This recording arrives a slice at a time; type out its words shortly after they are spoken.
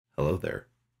Hello there.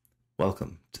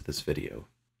 Welcome to this video.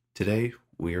 Today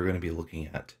we are going to be looking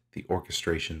at the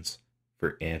orchestrations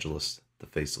for Angelus, the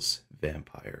Faceless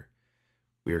Vampire.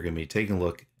 We are going to be taking a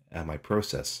look at my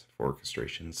process for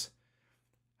orchestrations,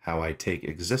 how I take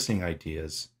existing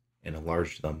ideas and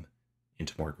enlarge them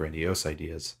into more grandiose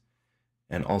ideas,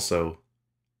 and also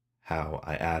how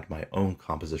I add my own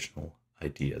compositional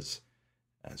ideas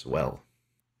as well.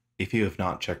 If you have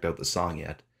not checked out the song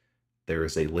yet, there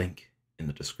is a link in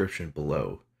the description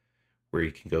below where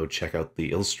you can go check out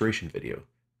the illustration video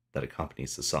that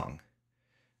accompanies the song.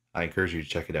 I encourage you to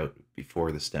check it out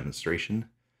before this demonstration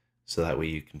so that way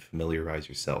you can familiarize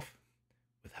yourself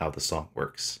with how the song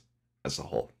works as a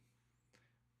whole.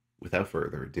 Without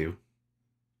further ado,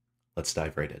 let's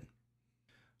dive right in.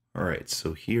 Alright,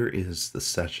 so here is the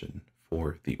session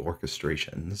for the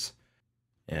orchestrations,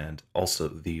 and also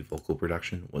the vocal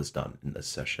production was done in this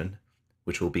session,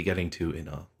 which we'll be getting to in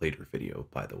a later video,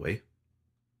 by the way.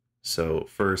 So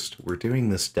first, we're doing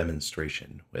this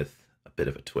demonstration with a bit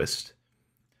of a twist.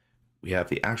 We have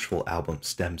the actual album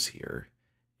stems here,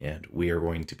 and we are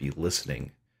going to be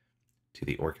listening to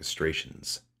the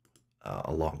orchestrations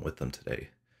along with them today,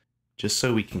 just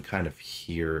so we can kind of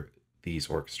hear these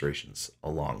orchestrations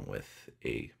along with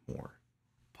a more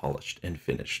polished and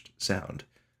finished sound.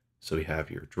 So we have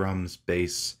your drums,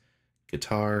 bass,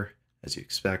 guitar, as you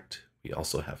expect. We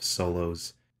also have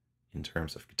solos in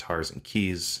terms of guitars and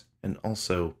keys, and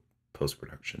also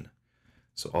post-production.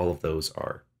 So all of those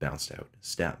are bounced out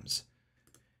stems.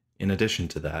 In addition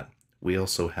to that, we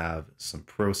also have some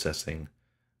processing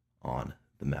on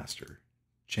the master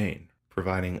chain,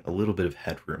 providing a little bit of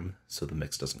headroom so the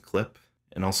mix doesn't clip,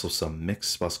 and also some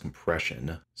mix plus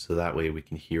compression, so that way we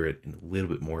can hear it in a little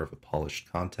bit more of a polished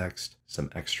context, some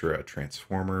extra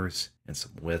transformers and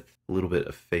some width, a little bit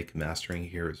of fake mastering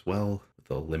here as well, with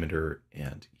a limiter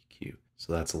and EQ.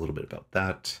 So that's a little bit about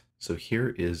that. So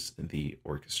here is the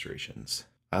orchestrations.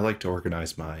 I like to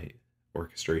organize my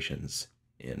orchestrations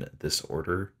in this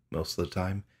order most of the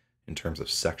time in terms of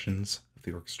sections of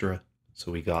the orchestra. So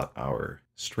we got our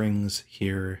strings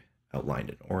here outlined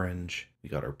in orange. We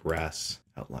got our brass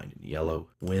outlined in yellow,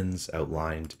 winds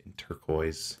outlined in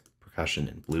turquoise, percussion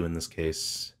in blue in this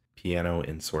case, piano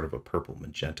in sort of a purple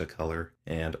magenta color,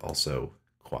 and also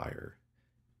choir,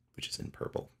 which is in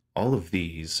purple. All of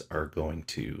these are going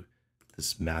to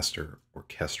this master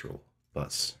orchestral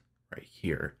bus right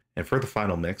here. And for the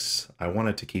final mix, I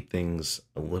wanted to keep things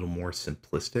a little more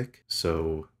simplistic,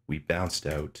 so we bounced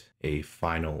out a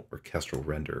final orchestral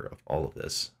render of all of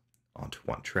this onto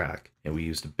one track, and we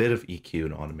used a bit of EQ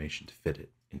and automation to fit it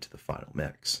into the final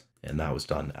mix, and that was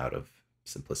done out of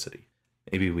simplicity.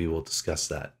 Maybe we will discuss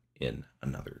that in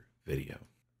another video.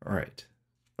 All right,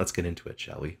 let's get into it,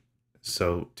 shall we?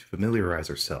 So to familiarize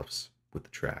ourselves with the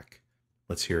track,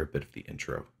 let's hear a bit of the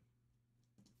intro.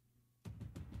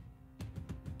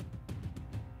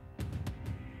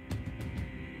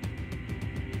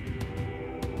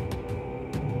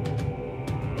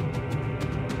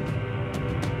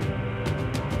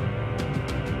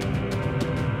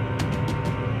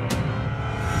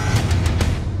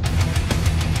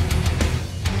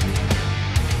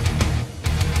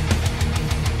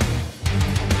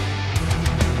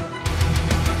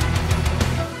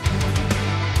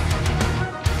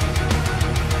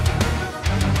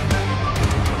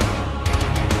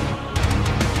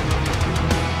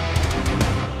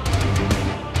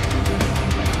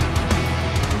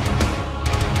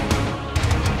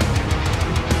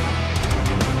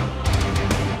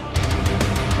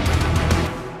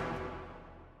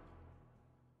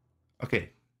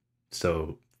 Okay,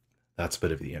 so that's a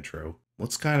bit of the intro.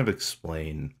 Let's kind of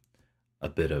explain a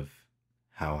bit of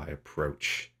how I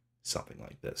approach something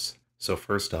like this. So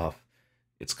first off,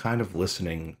 it's kind of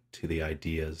listening to the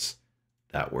ideas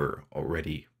that were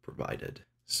already provided.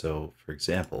 So for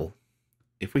example,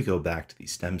 if we go back to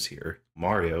these stems here,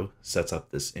 Mario sets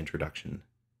up this introduction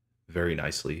very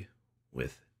nicely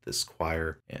with this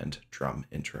choir and drum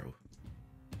intro.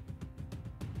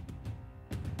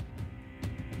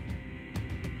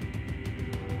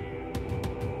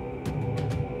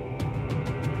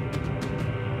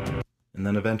 And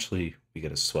then eventually we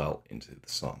get a swell into the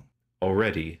song.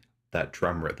 Already that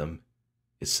drum rhythm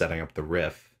is setting up the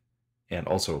riff and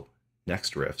also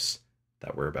next riffs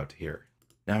that we're about to hear.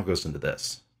 Now it goes into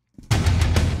this.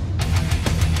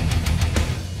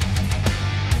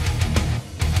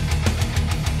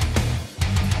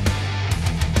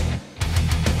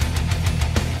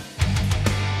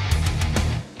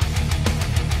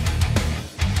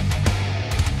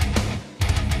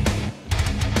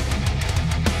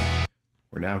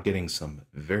 We're now getting some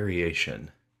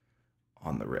variation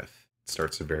on the riff.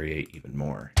 starts to variate even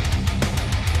more.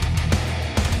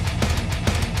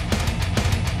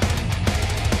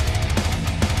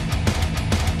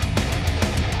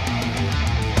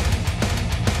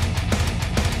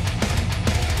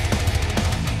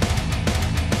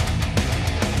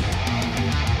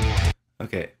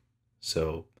 Okay,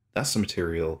 so that's the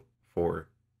material for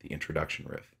the introduction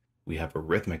riff. We have a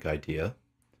rhythmic idea,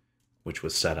 which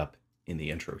was set up in the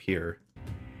intro here.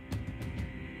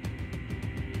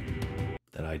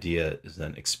 That idea is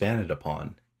then expanded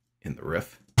upon in the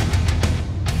riff.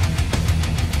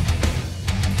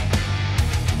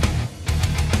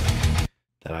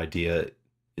 That idea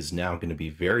is now going to be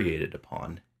variated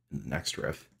upon in the next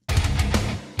riff.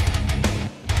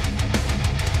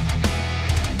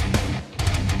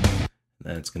 And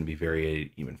then it's going to be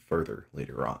variated even further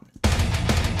later on.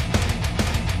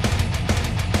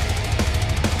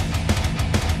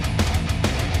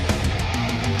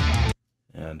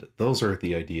 And those are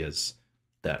the ideas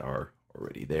that are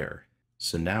already there.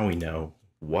 So now we know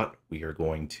what we are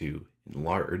going to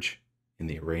enlarge in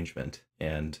the arrangement.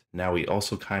 And now we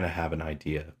also kind of have an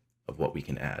idea of what we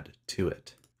can add to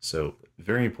it. So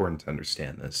very important to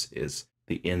understand this is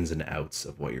the ins and outs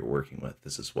of what you're working with.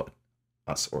 This is what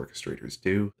us orchestrators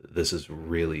do. This is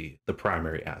really the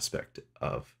primary aspect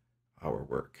of our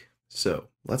work. So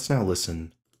let's now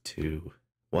listen to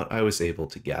what I was able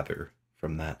to gather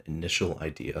from that initial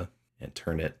idea and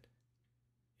turn it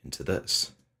into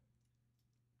this.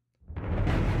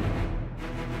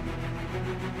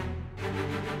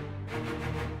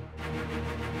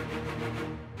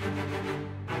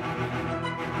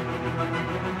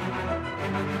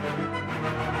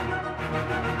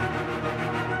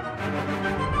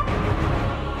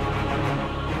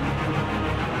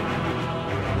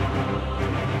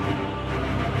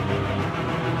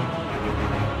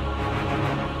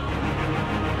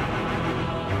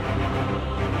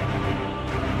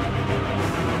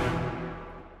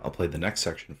 I'll play the next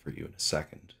section for you in a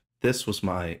second. This was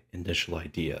my initial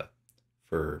idea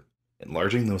for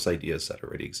enlarging those ideas that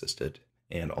already existed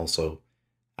and also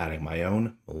adding my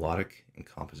own melodic and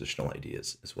compositional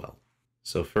ideas as well.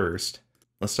 So first,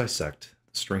 let's dissect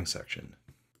the string section.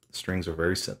 The strings are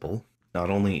very simple. Not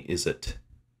only is it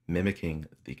mimicking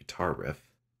the guitar riff,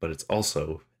 but it's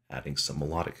also adding some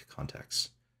melodic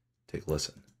context. Take a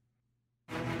listen.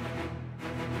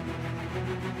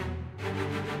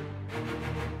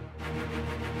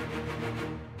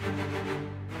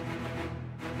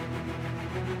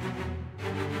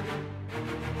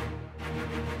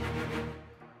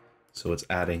 So it's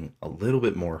adding a little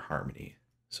bit more harmony.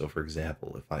 So for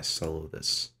example, if I solo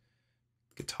this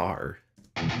guitar,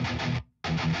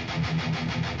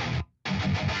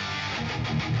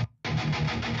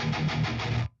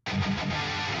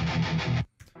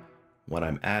 what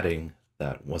I'm adding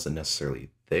that wasn't necessarily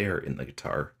there in the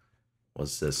guitar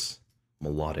was this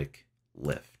melodic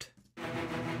lift.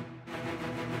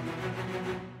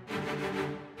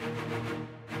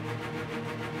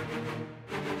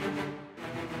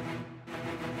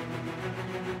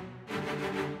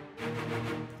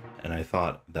 And I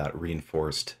thought that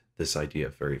reinforced this idea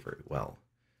very, very well.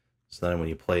 So then when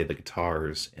you play the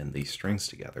guitars and the strings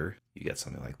together, you get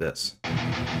something like this.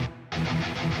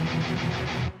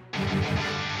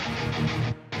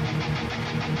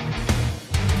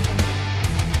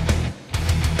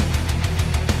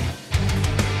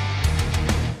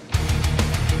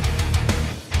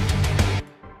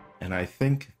 And I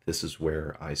think this is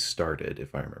where I started,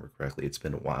 if I remember correctly. It's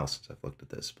been a while since I've looked at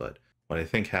this, but what I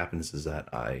think happens is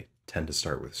that I tend to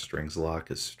start with strings a lot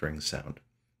because strings sound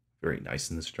very nice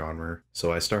in this genre.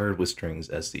 So I started with strings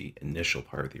as the initial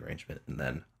part of the arrangement, and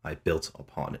then I built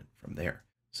upon it from there.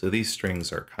 So these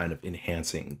strings are kind of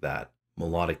enhancing that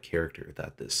melodic character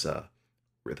that this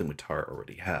rhythm guitar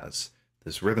already has.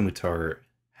 This rhythm guitar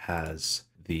has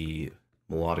the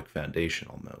melodic foundation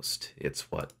almost.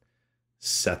 It's what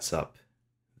sets up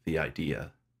the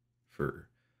idea for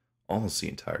almost the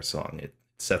entire song. It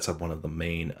sets up one of the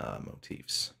main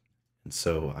motifs. And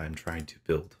so I'm trying to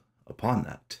build upon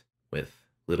that with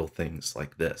little things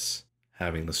like this,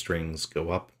 having the strings go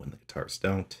up when the guitars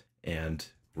don't, and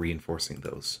reinforcing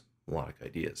those melodic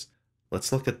ideas.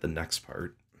 Let's look at the next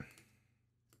part.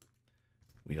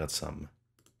 We got some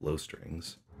low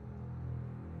strings.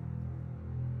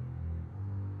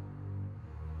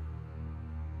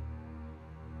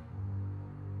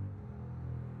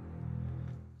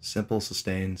 Simple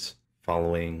sustains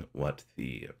following what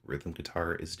the rhythm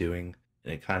guitar is doing,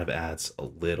 and it kind of adds a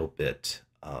little bit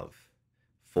of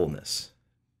fullness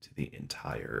to the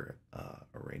entire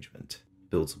arrangement.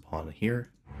 Builds upon here.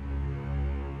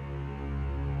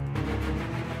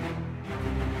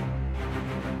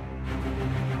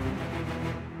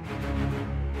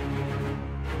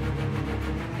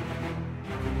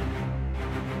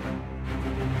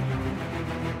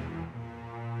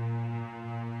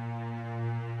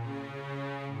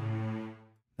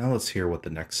 Now let's hear what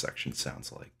the next section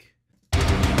sounds like.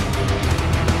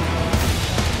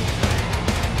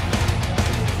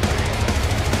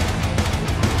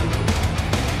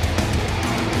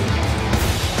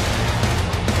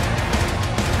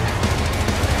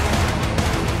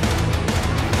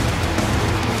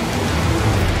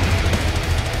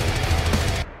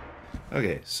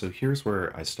 Okay, so here's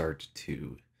where I start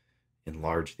to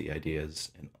enlarge the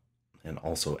ideas and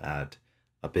also add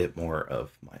a bit more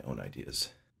of my own ideas.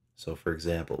 So for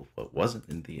example, what wasn't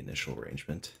in the initial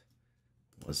arrangement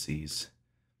was these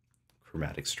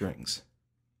chromatic strings.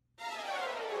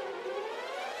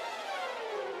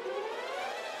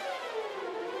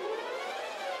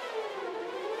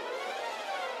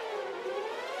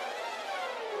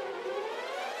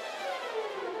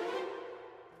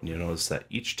 And you'll notice that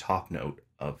each top note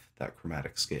of that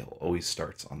chromatic scale always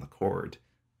starts on the chord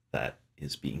that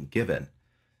is being given.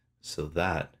 So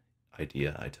that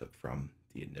idea I took from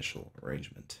the initial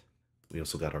arrangement. We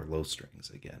also got our low strings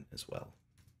again as well.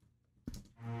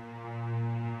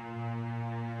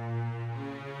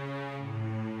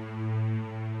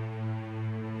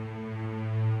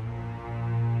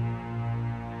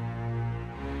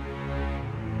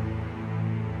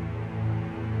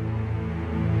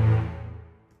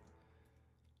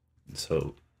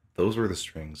 So those were the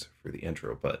strings for the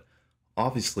intro, but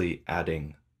obviously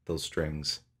adding those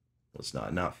strings was not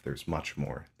enough. There's much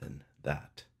more than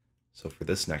that. So for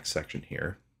this next section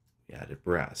here, we added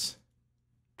brass.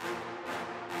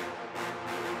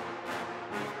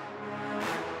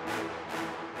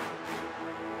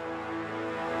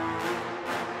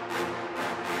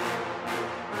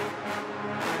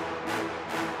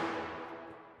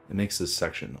 It makes this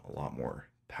section a lot more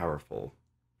powerful.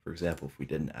 For example, if we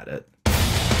didn't add it,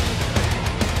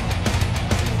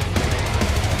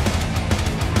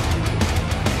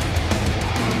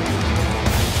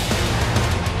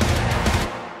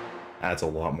 adds a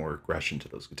lot more aggression to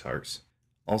those guitars.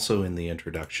 Also in the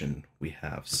introduction, we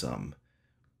have some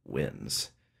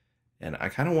winds. And I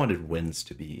kind of wanted winds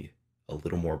to be a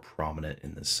little more prominent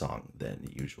in this song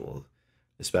than usual,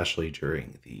 especially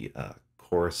during the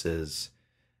choruses,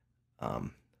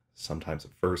 sometimes the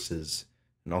verses,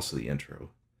 and also the intro.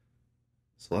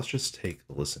 So let's just take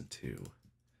a listen to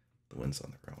the winds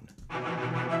on their own.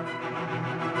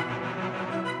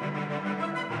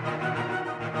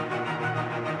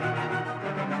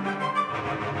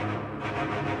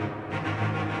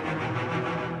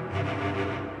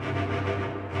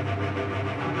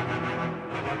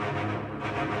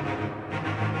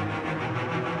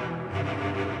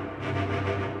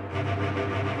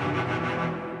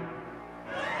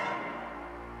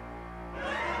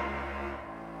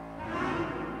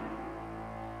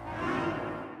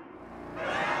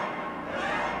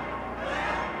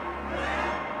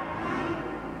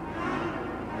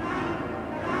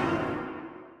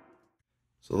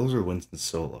 So those are winds in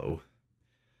solo.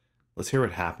 Let's hear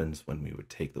what happens when we would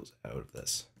take those out of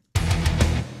this.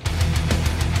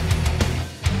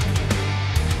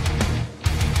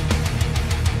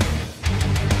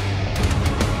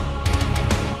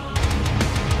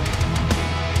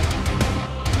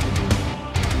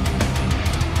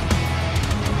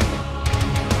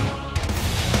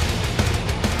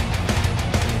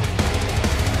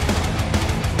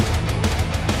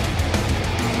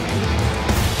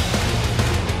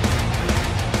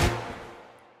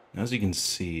 As you can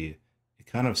see, it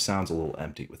kind of sounds a little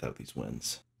empty without these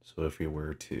winds. So if we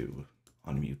were to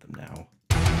unmute them now.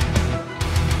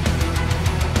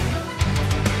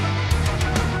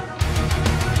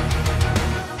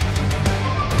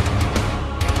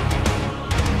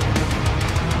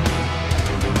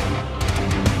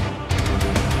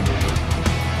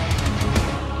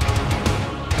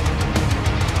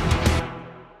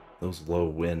 Those low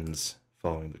winds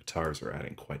following the guitars are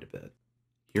adding quite a bit.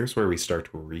 Here's where we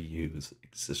start to reuse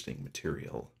existing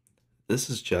material. This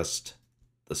is just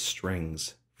the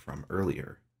strings from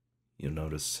earlier. You'll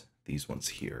notice these ones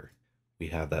here. We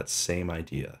have that same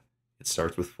idea. It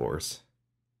starts with force,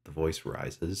 the voice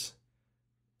rises,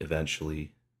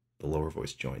 eventually the lower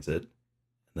voice joins it,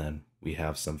 and then we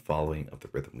have some following of the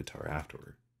rhythm guitar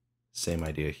afterward. Same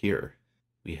idea here.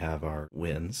 We have our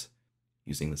winds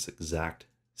using this exact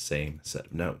same set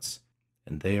of notes,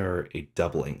 and they are a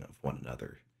doubling of one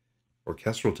another.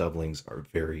 Orchestral doublings are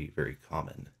very, very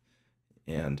common,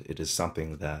 and it is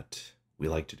something that we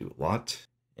like to do a lot,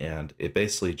 and it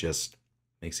basically just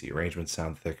makes the arrangement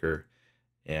sound thicker,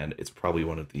 and it's probably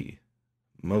one of the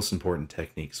most important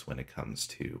techniques when it comes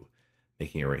to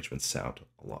making arrangements sound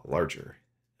a lot larger,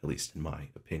 at least in my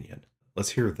opinion. Let's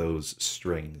hear those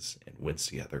strings and winds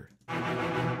together.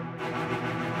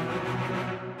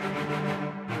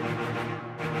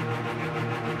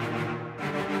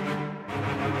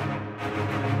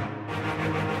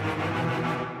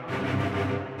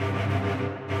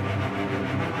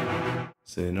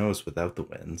 So you notice without the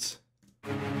winds,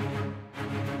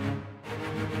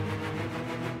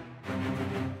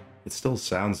 it still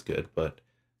sounds good, but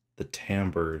the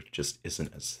timbre just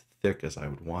isn't as thick as I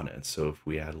would want it. So if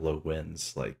we add low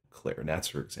winds, like clarinets,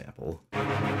 for example,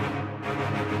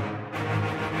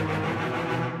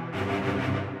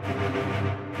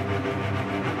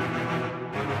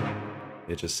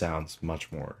 it just sounds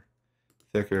much more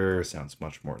thicker, sounds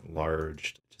much more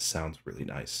enlarged, it just sounds really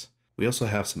nice. We also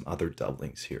have some other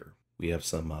doublings here. We have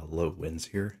some low winds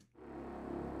here.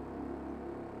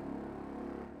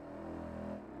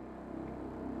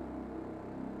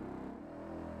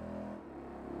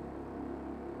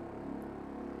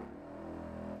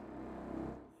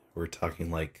 We're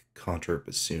talking like contra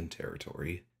bassoon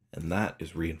territory, and that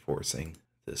is reinforcing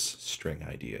this string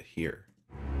idea here.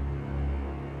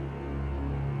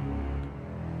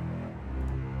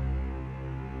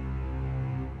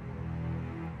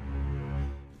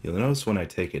 You'll notice when I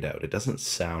take it out, it doesn't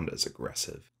sound as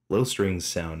aggressive. Low strings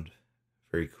sound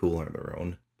very cool on their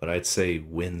own, but I'd say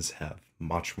winds have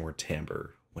much more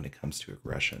timbre when it comes to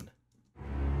aggression.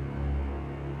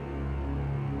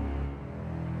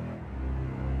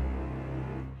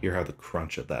 Hear how the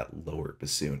crunch of that lower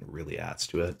bassoon really adds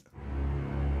to it.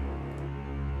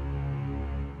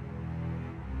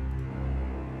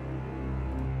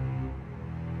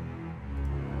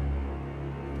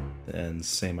 And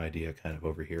same idea kind of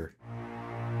over here.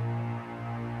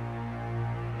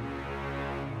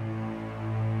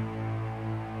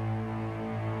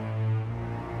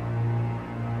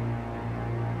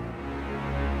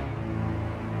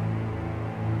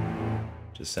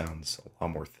 Just sounds a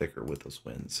lot more thicker with those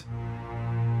winds.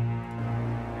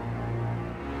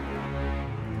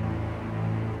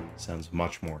 Sounds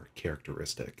much more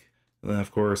characteristic. And then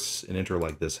of course, an intro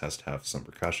like this has to have some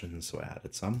percussion, so I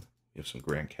added some. We have some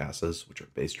grand cassas, which are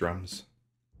bass drums.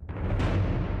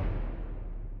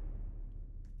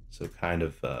 So kind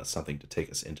of something to take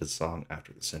us into the song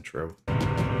after this intro.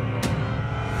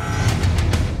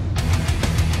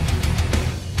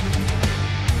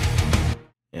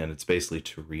 And it's basically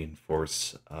to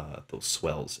reinforce those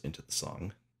swells into the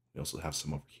song. We also have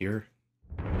some over here.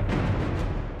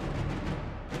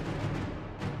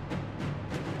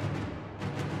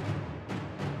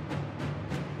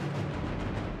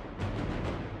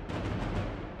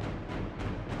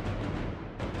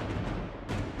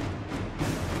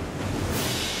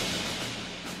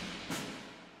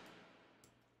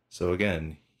 So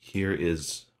again, here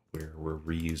is where we're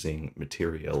reusing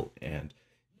material and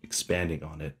expanding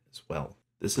on it as well.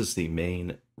 This is the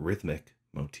main rhythmic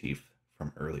motif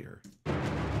from earlier.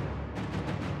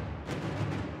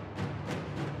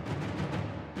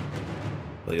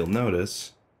 But you'll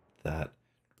notice that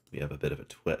we have a bit of a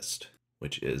twist,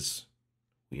 which is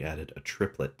we added a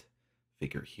triplet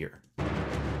figure here.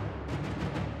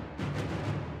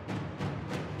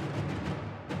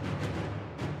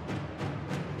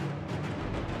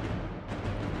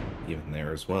 Even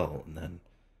there as well, and then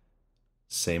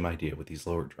same idea with these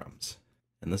lower drums.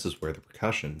 And this is where the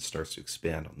percussion starts to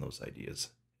expand on those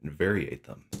ideas and variate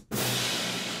them.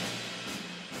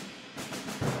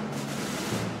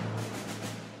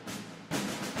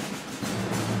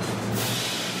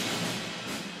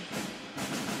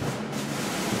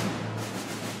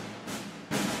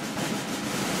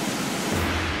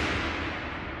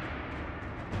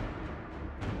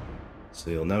 So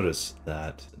you'll notice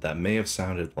that that may have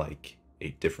sounded like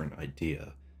a different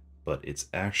idea, but it's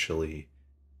actually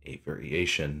a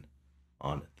variation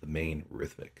on the main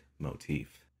rhythmic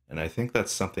motif. And I think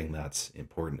that's something that's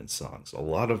important in songs. A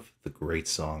lot of the great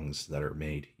songs that are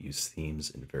made use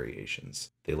themes and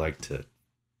variations. They like to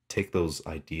take those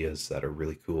ideas that are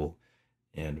really cool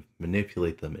and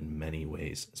manipulate them in many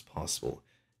ways as possible.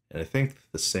 And I think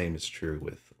the same is true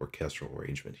with orchestral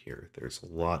arrangement here. There's a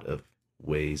lot of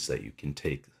ways that you can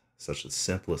take such the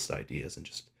simplest ideas and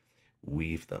just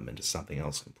weave them into something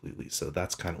else completely. So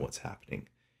that's kind of what's happening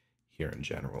here in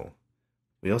general.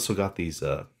 We also got these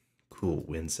cool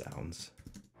wind sounds.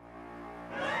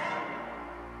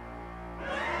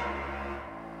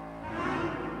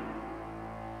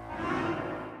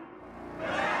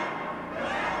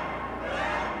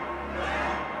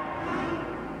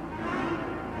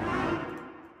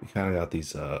 We kind of got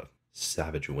these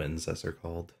savage winds, as they're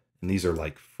called. And these are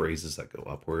like phrases that go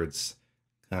upwards,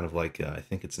 kind of like, I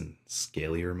think it's in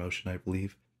scalar motion, I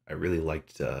believe. I really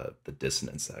liked the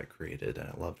dissonance that it created, and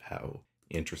I loved how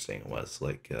interesting it was.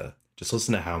 Like, just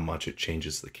listen to how much it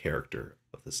changes the character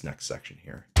of this next section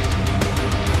here.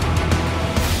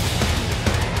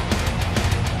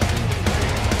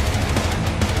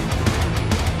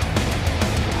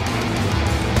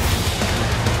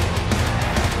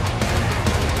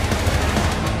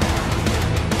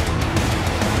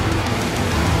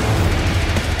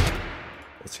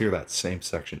 hear that same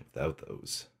section without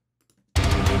those.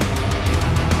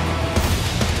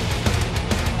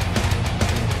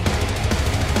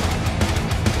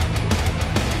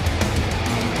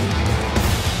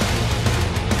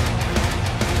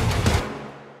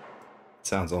 It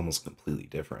sounds almost completely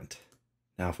different.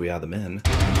 Now if we add them in,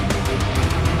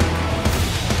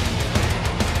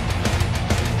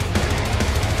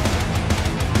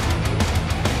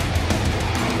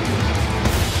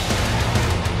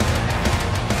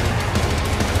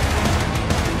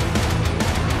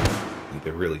 they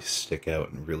really stick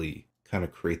out and really kind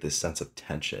of create this sense of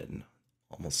tension,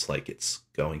 almost like it's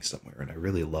going somewhere, and I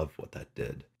really love what that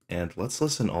did. And let's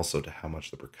listen also to how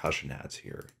much the percussion adds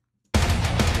here.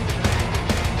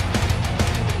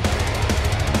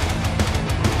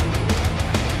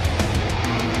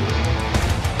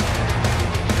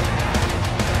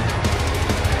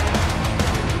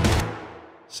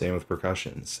 Same with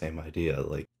percussion, same idea,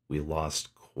 like we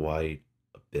lost quite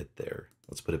a bit there.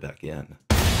 Let's put it back in.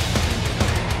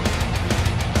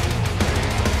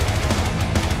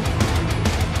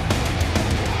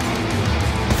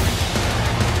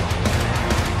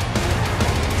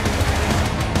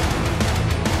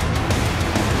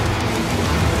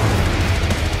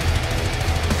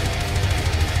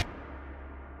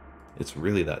 It's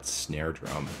really that snare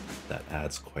drum that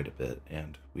adds quite a bit,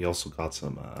 and we also got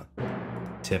some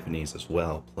timpanis as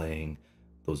well, playing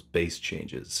those bass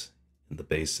changes in the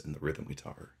bass and the rhythm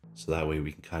guitar, so that way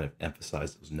we can kind of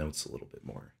emphasize those notes a little bit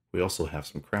more. We also have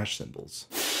some crash cymbals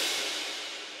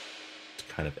to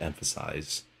kind of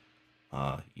emphasize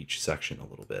each section a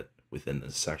little bit within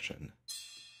this section.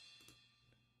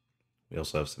 We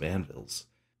also have some anvils,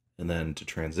 and then to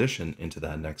transition into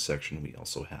that next section we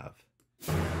also have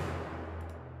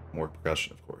more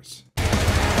percussion, of course.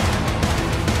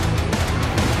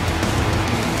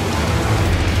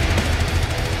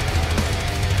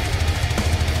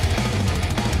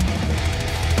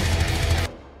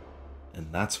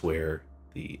 And that's where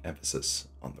the emphasis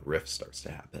on the riff starts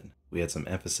to happen. We had some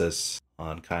emphasis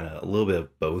on kind of a little bit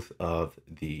of both of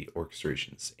the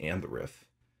orchestrations and the riff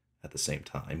at the same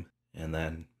time. And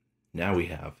then now we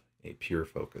have a pure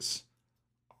focus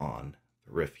on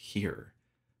the riff here,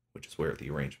 which is where the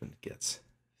arrangement gets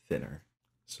thinner.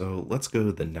 So let's go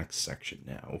to the next section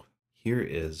now. Here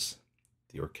is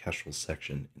the orchestral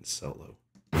section in solo.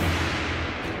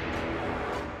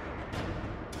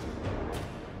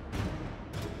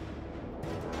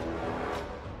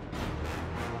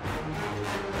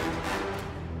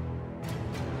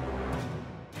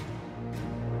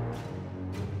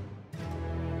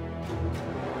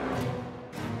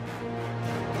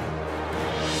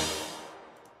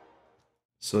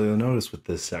 So you'll notice with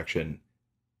this section,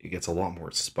 it gets a lot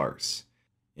more sparse,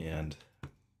 and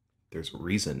there's a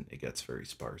reason it gets very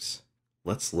sparse.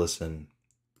 Let's listen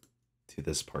to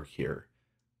this part here,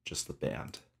 just the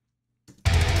band.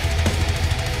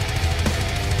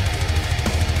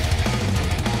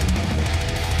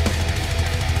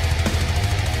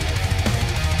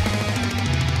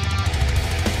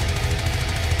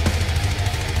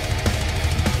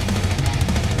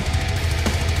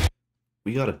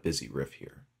 We got a busy riff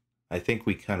here. I think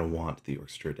we kind of want the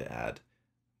orchestra to add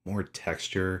more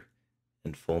texture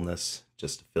and fullness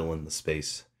just to fill in the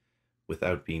space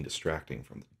without being distracting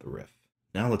from the riff.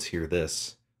 Now let's hear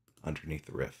this underneath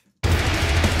the riff.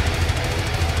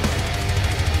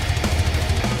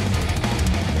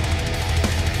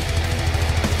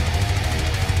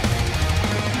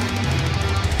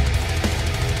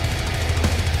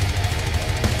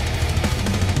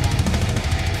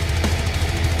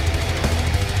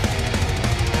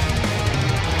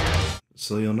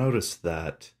 So you'll notice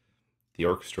that the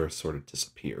orchestra sort of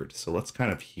disappeared. So let's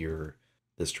kind of hear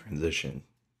this transition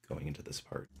going into this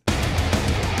part.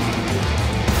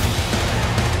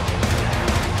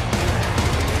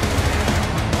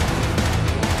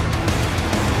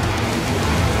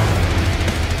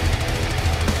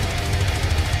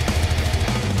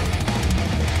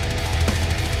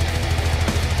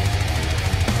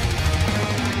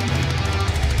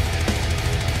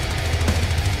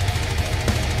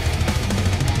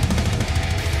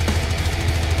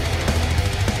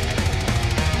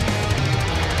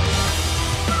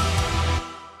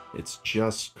 It's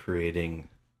just creating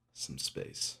some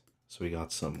space. So we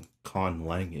got some con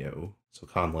legno. So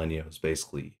con legno is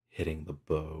basically hitting the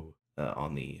bow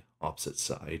on the opposite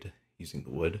side using the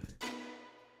wood.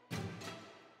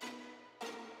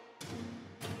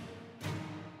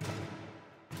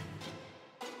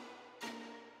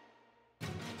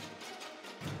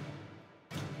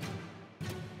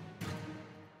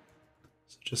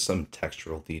 So just some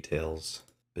textural details,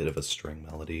 bit of a string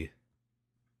melody.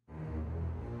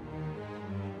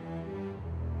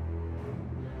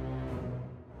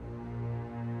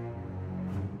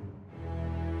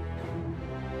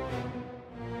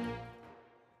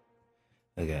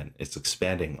 It's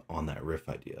expanding on that riff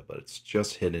idea, but it's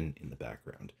just hidden in the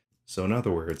background. So in other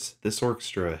words, this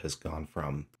orchestra has gone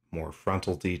from more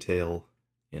frontal detail,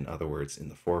 in other words, in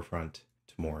the forefront,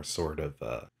 to more sort of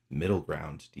middle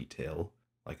ground detail,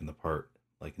 like in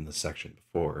the section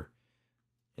before.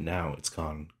 And now it's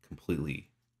gone completely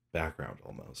background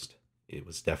almost. It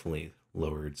was definitely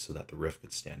lowered so that the riff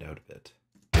could stand out a bit.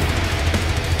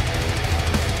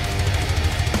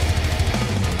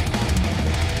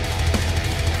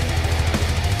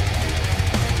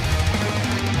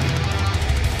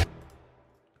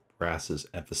 Brass is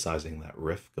emphasizing that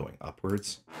riff going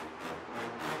upwards.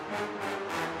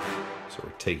 So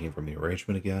we're taking from the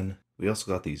arrangement again. We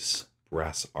also got these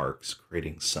brass arcs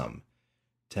creating some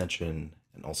tension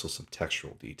and also some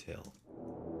textural detail.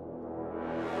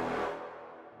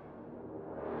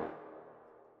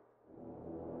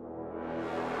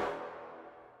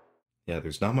 Yeah,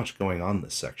 there's not much going on in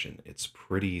this section. It's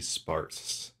pretty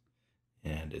sparse,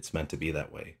 and it's meant to be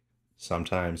that way.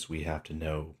 Sometimes we have to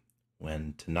know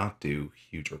when to not do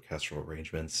huge orchestral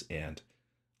arrangements and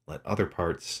let other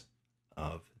parts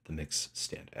of the mix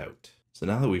stand out. So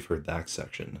now that we've heard that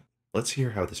section, let's hear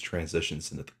how this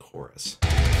transitions into the chorus.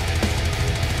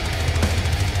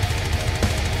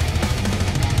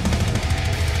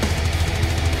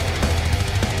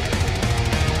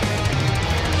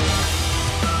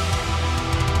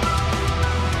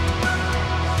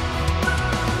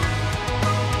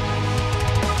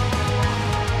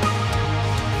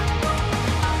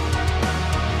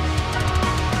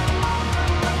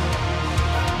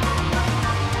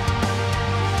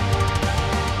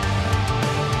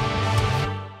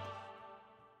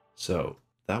 So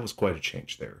that was quite a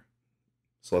change there.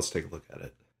 So let's take a look at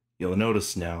it. You'll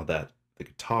notice now that the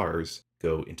guitars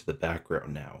go into the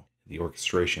background now. The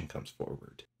orchestration comes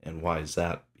forward. And why is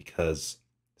that? Because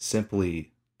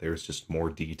simply there's just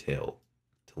more detail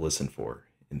to listen for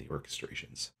in the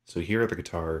orchestrations. So here are the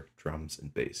guitar, drums,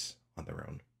 and bass on their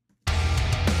own.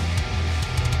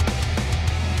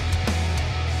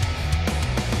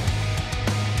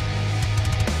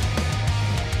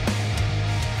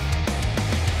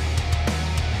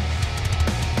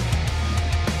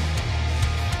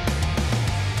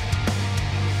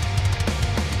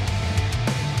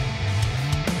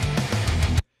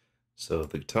 So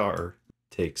the guitar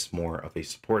takes more of a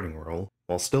supporting role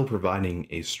while still providing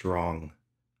a strong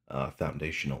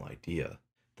foundational idea.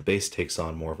 The bass takes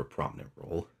on more of a prominent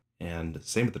role, and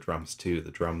same with the drums too.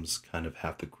 The drums kind of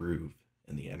have the groove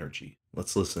and the energy.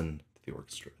 Let's listen to the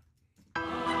orchestra.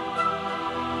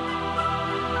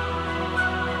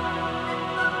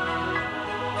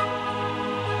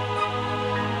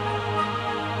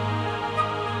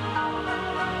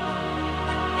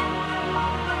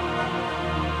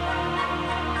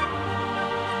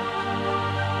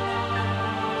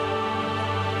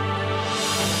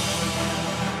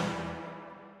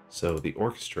 So the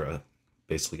orchestra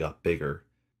basically got bigger,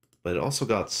 but it also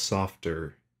got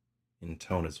softer in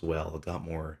tone as well. It got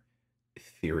more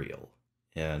ethereal.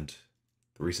 And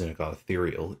the reason it got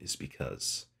ethereal is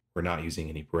because we're not using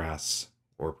any brass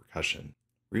or percussion.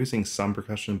 We're using some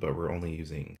percussion, but we're only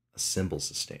using a cymbal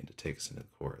sustain to take us into the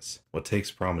chorus. What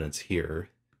takes prominence here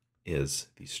is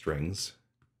the strings,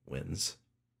 winds,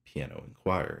 piano, and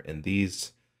choir. And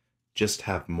these just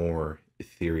have more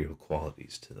ethereal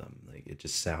qualities to them. Like, it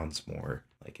just sounds more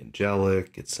like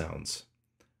angelic, it sounds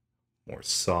more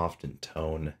soft in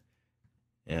tone,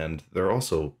 and they're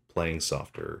also playing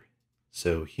softer.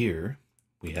 So here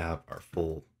we have our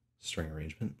full string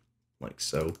arrangement, like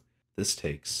so. This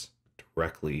takes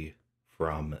directly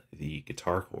from the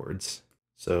guitar chords.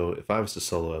 So if I was to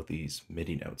solo out these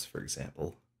MIDI notes, for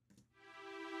example,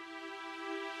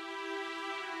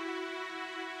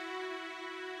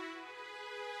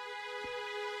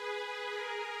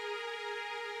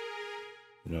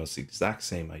 you know, it's the exact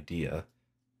same idea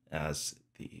as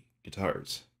the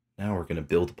guitars. Now we're going to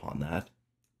build upon that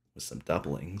with some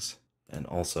doublings and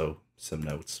also some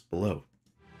notes below.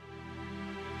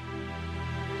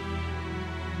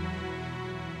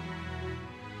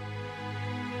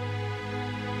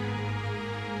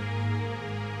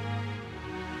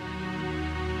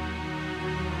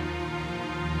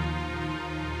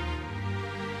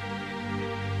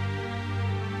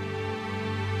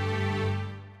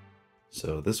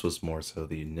 So this was more so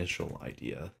the initial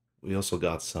idea. We also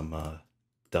got some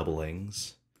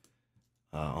doublings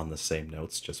on the same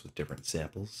notes, just with different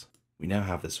samples. We now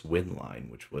have this wind line,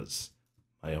 which was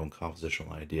my own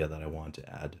compositional idea that I wanted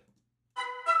to add.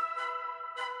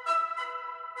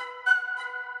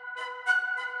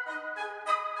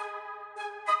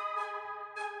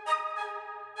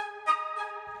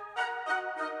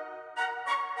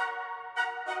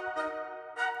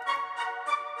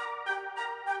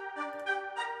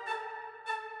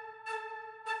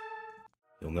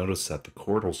 You'll notice that the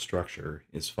chordal structure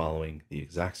is following the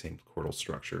exact same chordal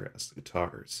structure as the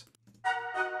guitars.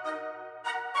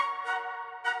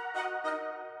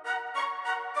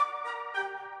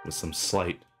 With some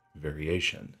slight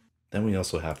variation. Then we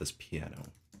also have this piano.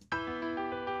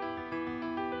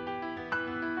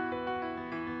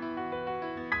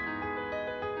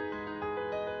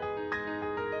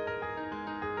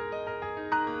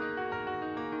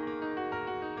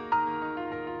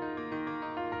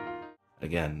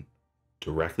 Again,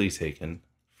 directly taken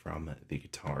from the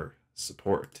guitar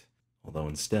support, although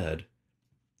instead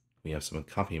we have some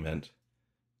accompaniment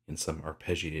in some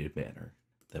arpeggiated manner.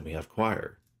 Then we have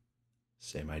choir.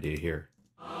 Same idea here.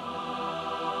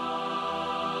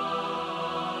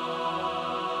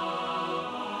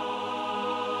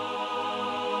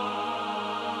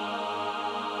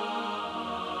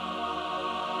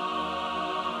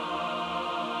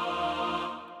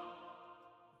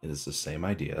 It is the same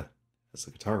idea as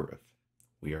the guitar riff.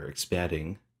 We are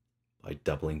expanding by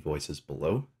doubling voices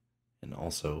below and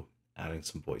also adding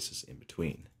some voices in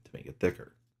between to make it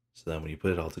thicker. So then when you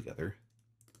put it all together,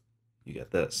 you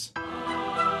get this.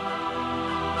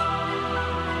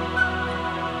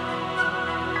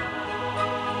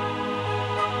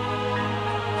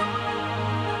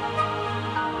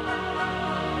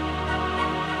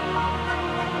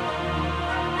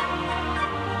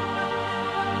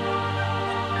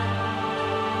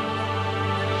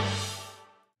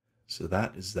 So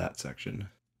that is that section.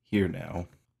 Here now,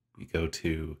 we go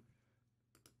to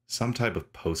some type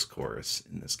of post-chorus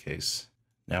in this case.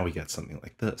 Now we get something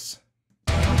like this.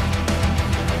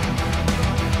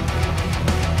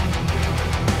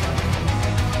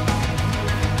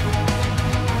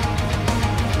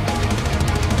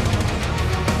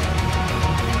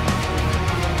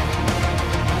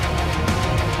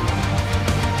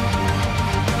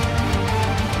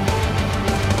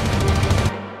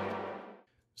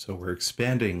 So we're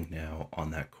expanding now on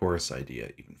that chorus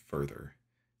idea even further,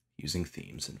 using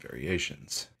themes and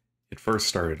variations. It first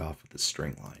started off with the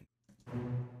string line.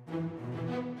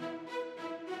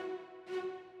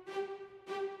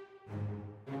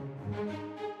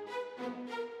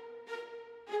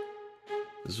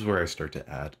 This is where I start to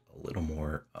add a little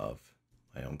more of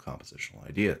my own compositional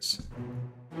ideas.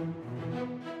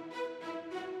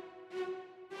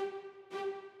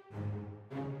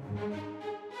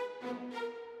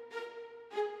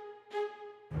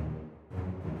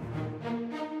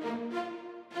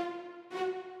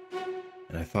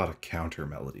 And I thought a counter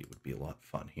melody would be a lot of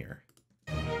fun here.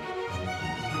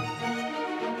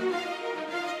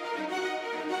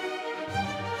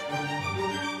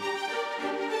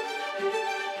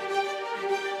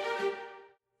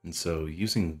 And so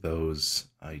using those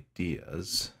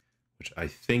ideas, which I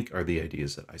think are the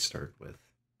ideas that I started with,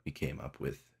 we came up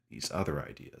with these other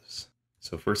ideas.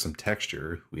 So for some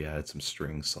texture, we added some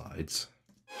string slides.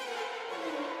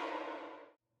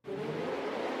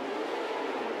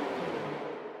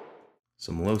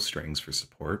 Some low strings for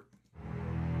support.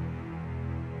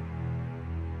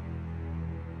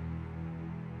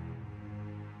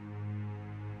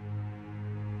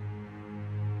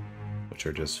 Which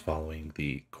are just following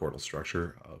the chordal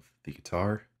structure of the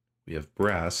guitar. We have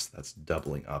brass that's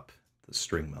doubling up the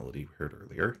string melody we heard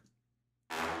earlier.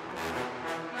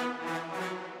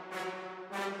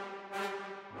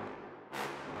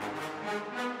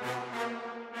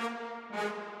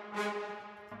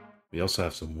 We also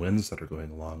have some winds that are going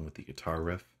along with the guitar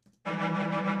riff.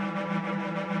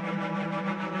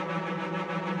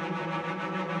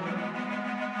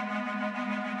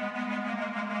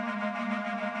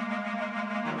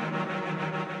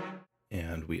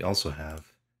 And we also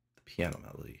have the piano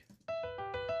melody.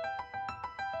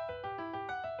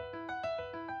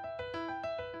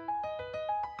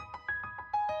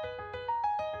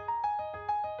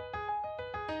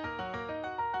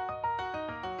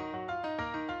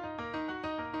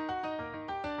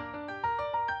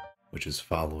 Which is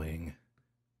following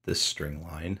this string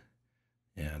line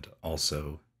and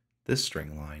also this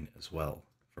string line as well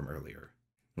from earlier.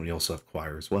 And we also have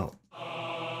choir as well.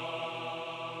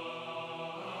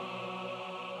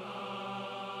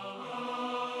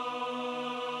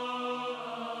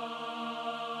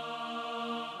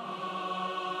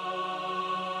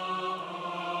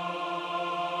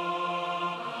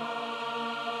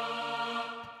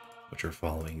 Which are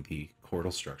following the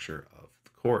chordal structure of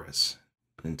the chorus.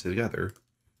 And together,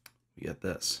 we get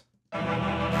this.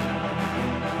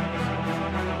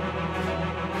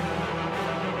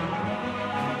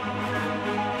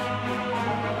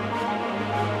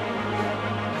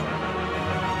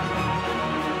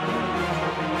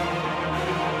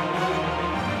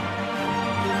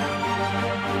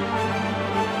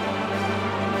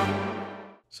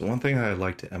 So one thing I'd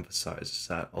like to emphasize is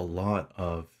that a lot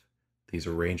of these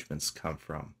arrangements come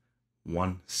from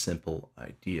one simple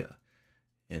idea.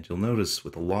 And you'll notice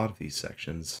with a lot of these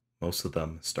sections, most of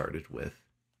them started with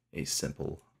a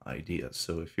simple idea.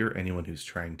 So if you're anyone who's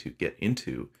trying to get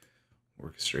into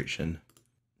orchestration,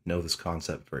 know this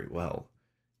concept very well.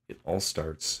 It all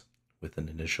starts with an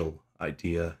initial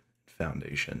idea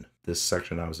foundation. This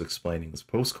section I was explaining, this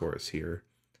post-chorus here,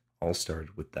 all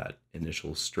started with that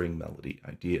initial string melody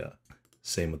idea.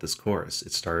 Same with this chorus.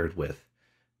 It started with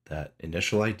that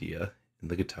initial idea in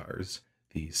the guitars,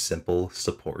 the simple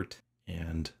support,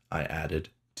 and I added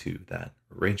to that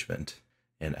arrangement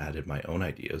and added my own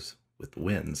ideas with the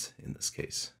winds in this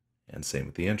case. And same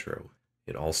with the intro.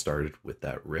 It all started with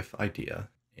that riff idea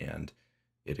and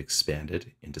it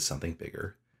expanded into something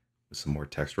bigger with some more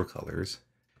textural colors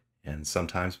and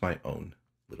sometimes my own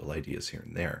little ideas here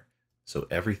and there. So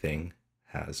everything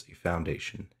has a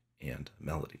foundation and a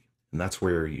melody. And that's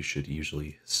where you should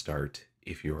usually start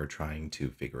if you are trying to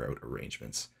figure out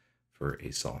arrangements for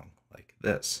a song like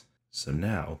this. So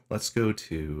now let's go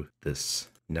to this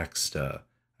next, I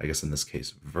guess in this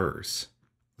case, verse.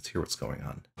 Let's hear what's going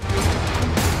on.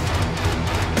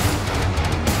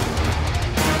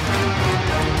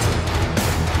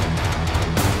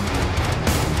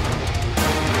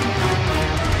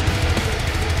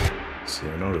 So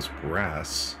you'll notice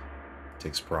brass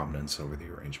takes prominence over the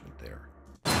arrangement there.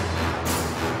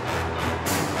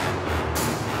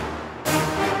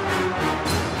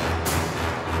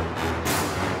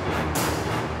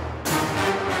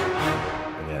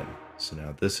 Again, so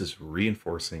now this is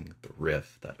reinforcing the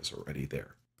riff that is already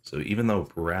there. So even though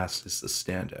brass is the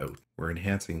standout, we're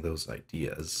enhancing those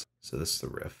ideas. So this is the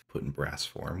riff put in brass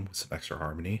form with some extra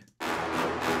harmony.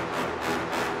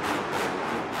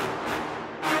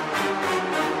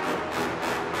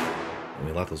 And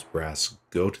we let those brass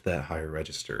go to that higher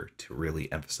register to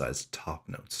really emphasize the top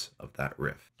notes of that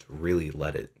riff, to really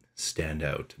let it stand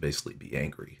out, to basically be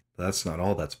angry. But that's not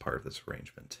all that's part of this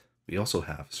arrangement. We also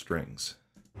have strings.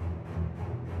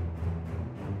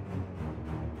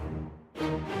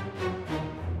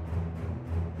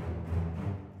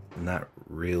 And that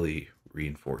really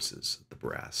reinforces the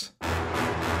brass.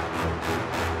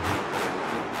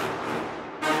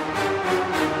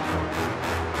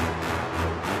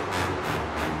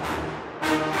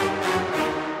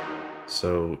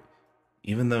 So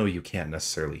even though you can't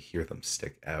necessarily hear them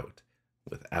stick out,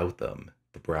 without them,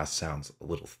 the brass sounds a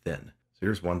little thin. So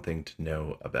here's one thing to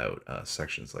know about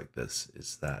sections like this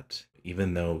is that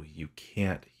even though you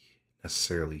can't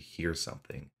necessarily hear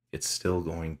something, it's still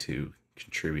going to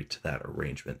contribute to that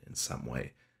arrangement in some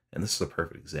way. And this is a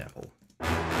perfect example.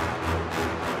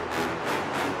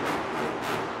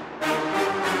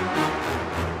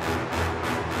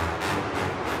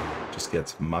 Just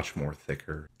gets much more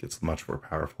thicker, gets much more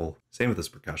powerful. Same with this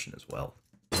percussion as well.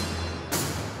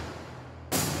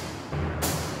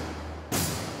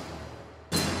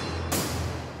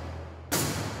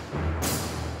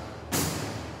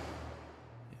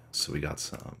 So we got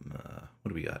some, what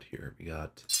do we got here? We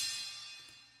got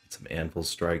some anvil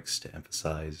strikes to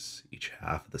emphasize each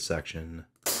half of the section.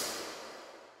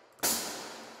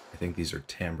 I think these are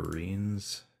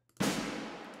tambourines.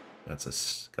 Got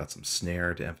some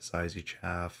snare to emphasize each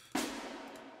half.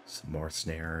 Some more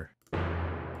snare.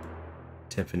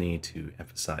 Timpani to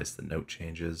emphasize the note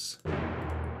changes.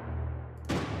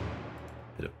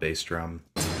 Bit of bass drum.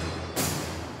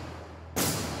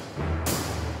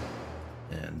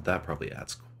 And that probably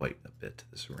adds quite a bit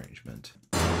to this arrangement.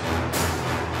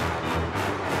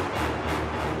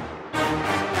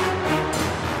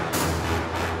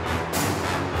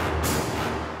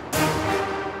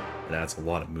 It adds a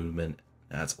lot of movement,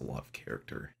 adds a lot of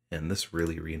character, and this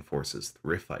really reinforces the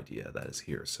riff idea that is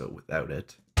here. So without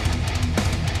it,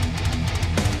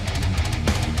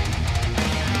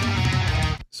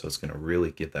 so it's going to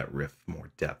really give that riff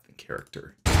more depth and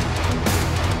character.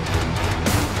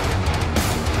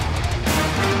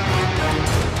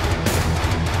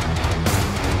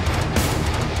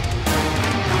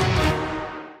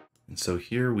 And so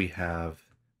here we have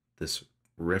this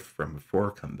riff from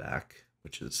before come back,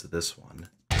 which is this one.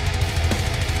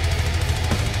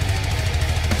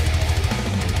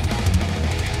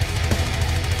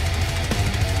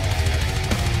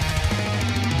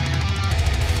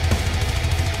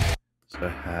 So I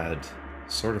had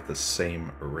sort of the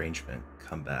same arrangement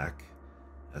come back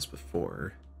as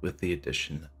before with the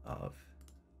addition of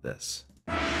this.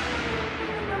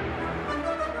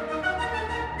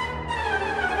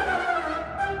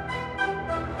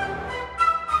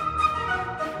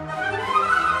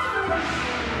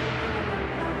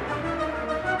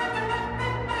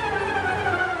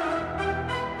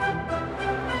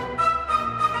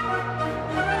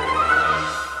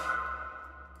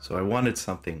 So I wanted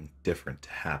something different to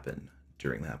happen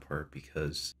during that part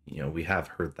because, we have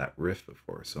heard that riff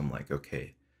before. So I'm like,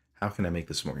 okay, how can I make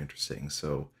this more interesting?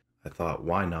 So I thought,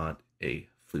 why not a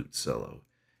flute solo?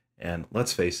 And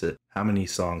let's face it, how many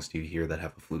songs do you hear that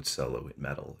have a flute solo in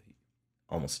metal?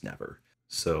 Almost never.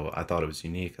 So I thought it was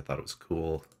unique. I thought it was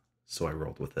cool. So I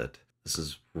rolled with it. This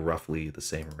is roughly the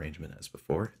same arrangement as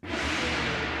before.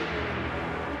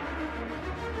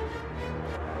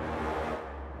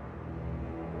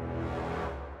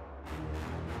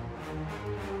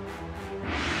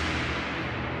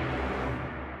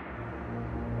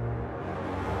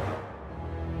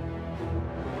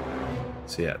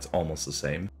 So yeah, it's almost the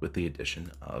same with the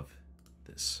addition of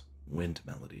this wind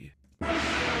melody.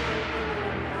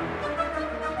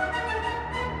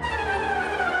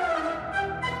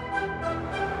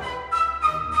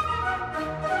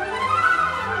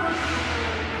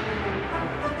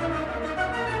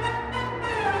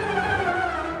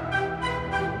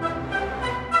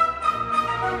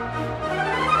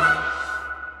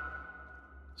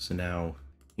 So now,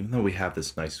 even though we have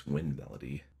this nice wind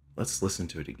melody, let's listen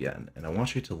to it again. And I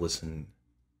want you to listen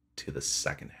to the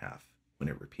second half when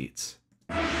it repeats.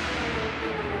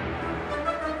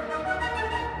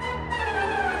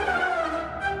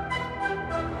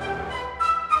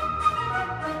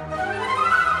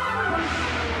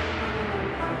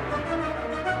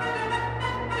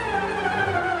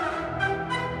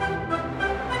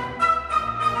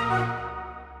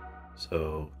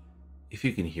 So if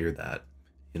you can hear that,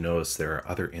 you notice there are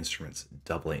other instruments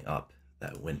doubling up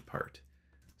that wind part.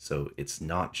 So it's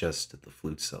not just the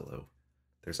flute solo.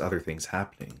 There's other things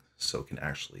happening, so it can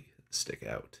actually stick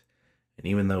out. And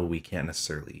even though we can't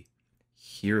necessarily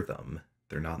hear them,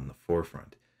 they're not in the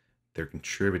forefront, they're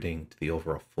contributing to the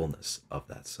overall fullness of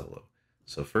that solo.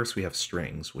 So first we have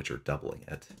strings, which are doubling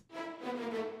it.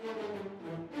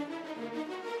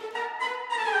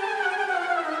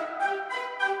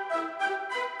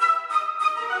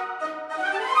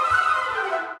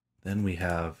 Then we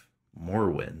have more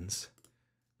winds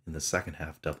in the second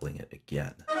half, doubling it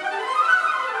again.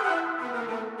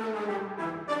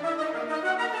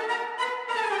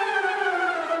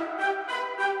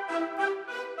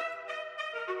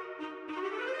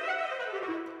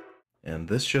 And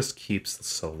this just keeps the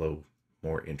solo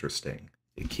more interesting.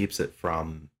 It keeps it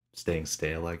from staying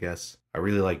stale, I guess. I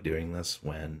really like doing this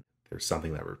when there's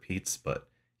something that repeats, but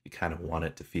you kind of want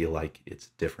it to feel like it's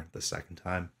different the second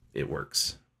time. It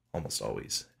works almost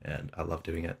always, and I love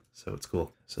doing it, so it's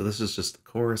cool. So this is just the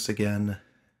chorus again.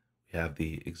 We have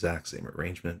the exact same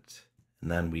arrangement,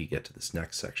 and then we get to this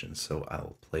next section, so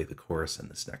I'll play the chorus in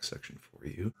this next section for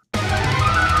you.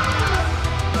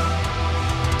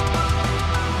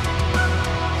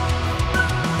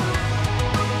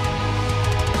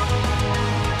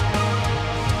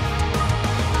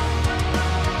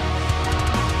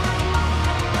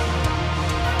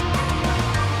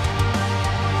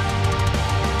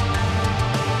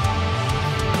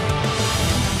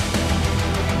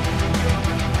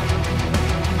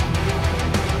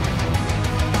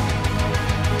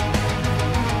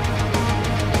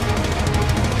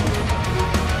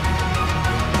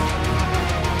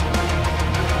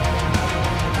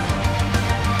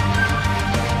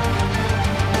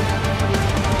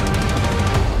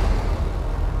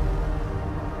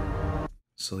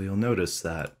 So you'll notice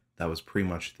that that was pretty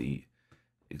much the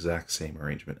exact same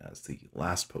arrangement as the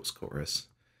last post-chorus,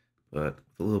 but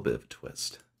with a little bit of a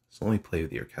twist. So let me play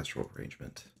with the orchestral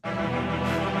arrangement.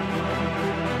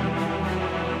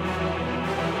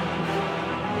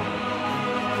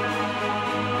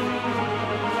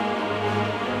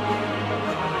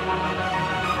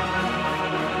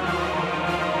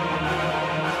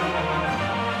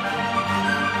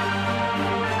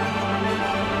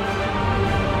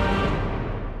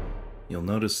 You'll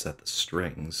notice that the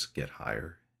strings get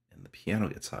higher and the piano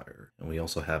gets higher, and we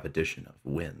also have addition of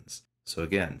winds. So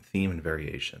again, theme and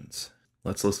variations.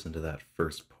 Let's listen to that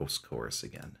first post-chorus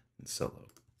again in solo.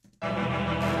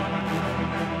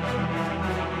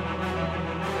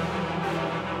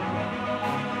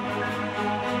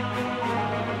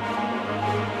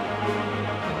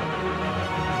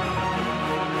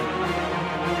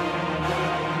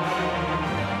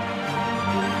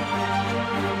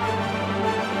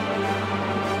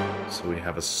 So we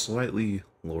have a slightly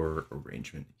lower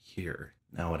arrangement here.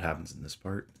 Now what happens in this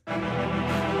part?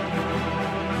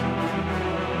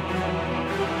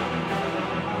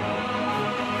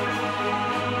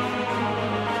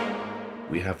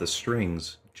 We have the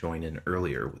strings join in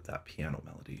earlier with that piano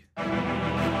melody.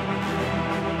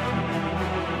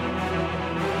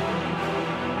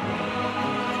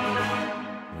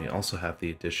 also have the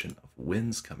addition of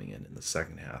winds coming in the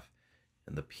second half,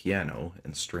 and the piano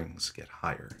and strings get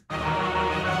higher.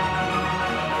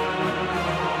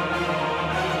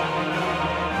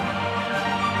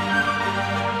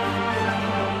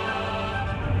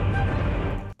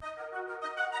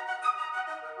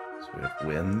 So we have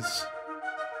winds,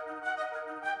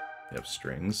 we have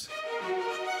strings,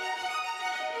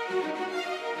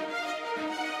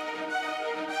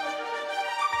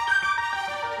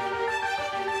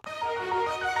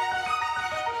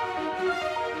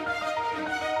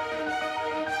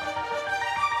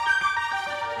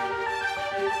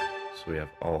 so we have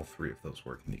all three of those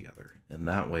working together. And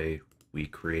that way we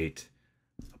create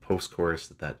a post-chorus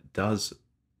that does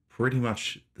pretty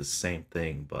much the same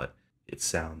thing, but it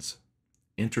sounds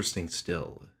interesting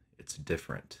still. It's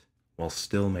different, while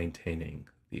still maintaining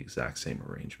the exact same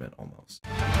arrangement almost.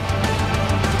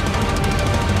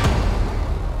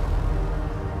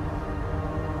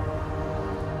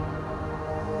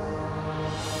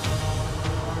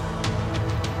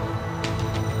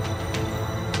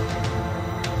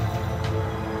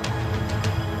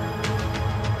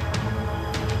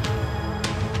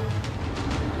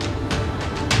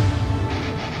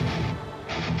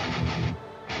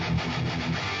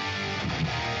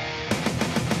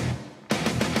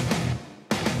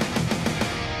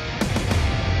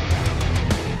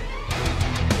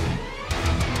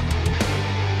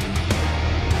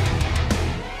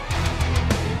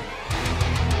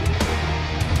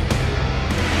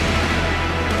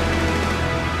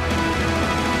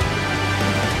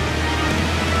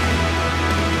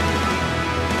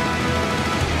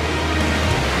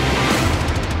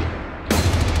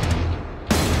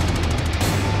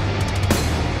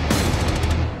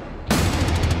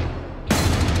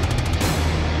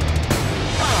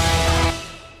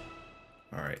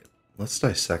 Let's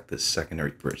dissect this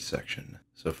secondary bridge section.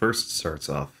 So first it starts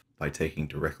off by taking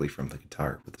directly from the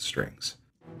guitar with the strings.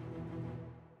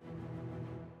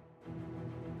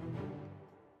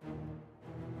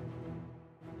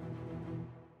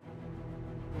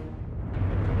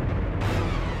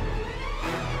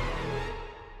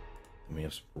 Then we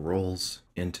have some rolls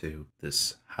into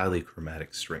this highly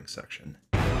chromatic string section.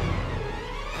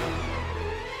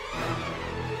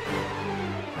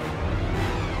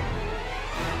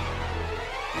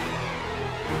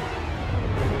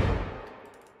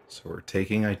 So we're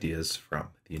taking ideas from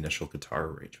the initial guitar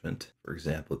arrangement. For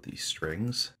example, these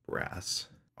strings, brass,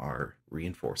 are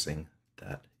reinforcing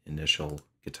that initial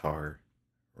guitar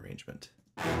arrangement.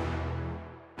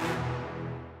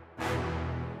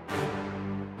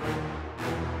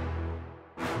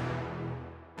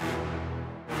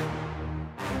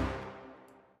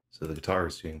 So the guitar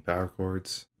is doing power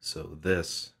chords, so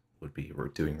this would be, we're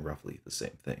doing roughly the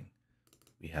same thing.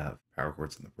 We have power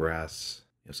chords in the brass,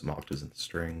 we have some octaves in the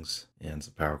strings, and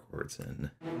some power chords in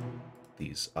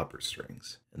these upper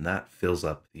strings. And that fills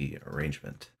up the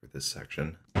arrangement for this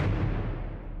section. We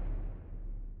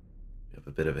have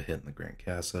a bit of a hit in the Grand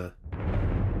Cassa,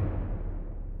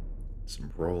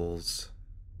 some rolls,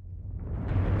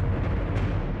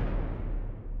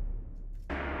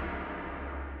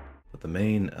 but the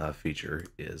main feature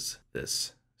is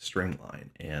this string line,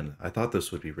 and I thought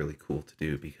this would be really cool to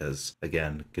do because,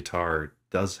 again, guitar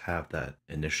does have that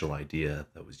initial idea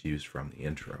that was used from the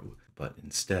intro, but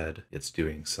instead it's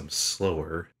doing some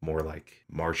slower, more like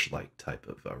march-like type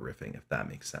of riffing, if that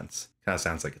makes sense. Kind of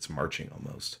sounds like it's marching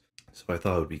almost. So I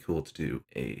thought it would be cool to do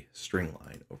a string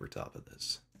line over top of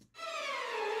this.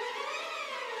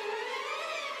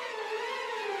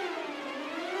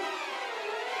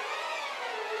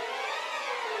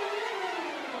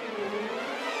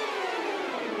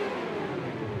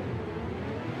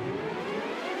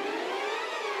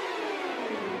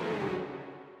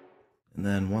 And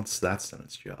then once that's done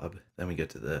its job, then we get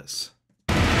to this.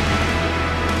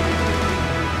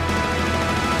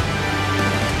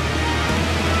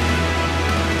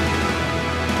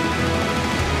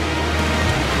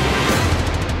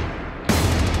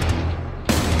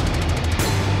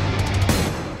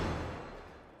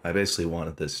 I basically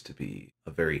wanted this to be a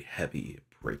very heavy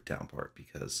breakdown part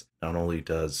because not only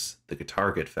does the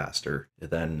guitar get faster,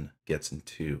 it then gets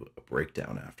into a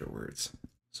breakdown afterwards.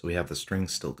 So we have the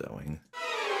strings still going.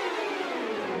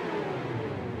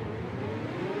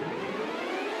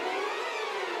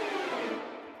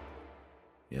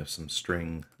 We have some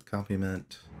string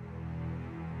accompaniment.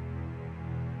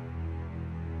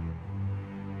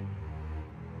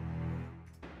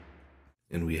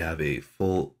 And we have a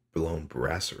full-blown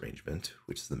brass arrangement,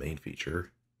 which is the main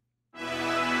feature.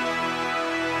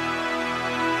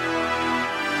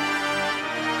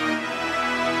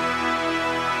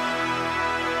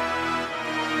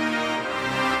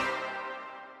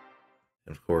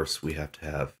 And of course, we have to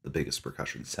have the biggest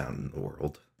percussion sound in the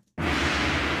world.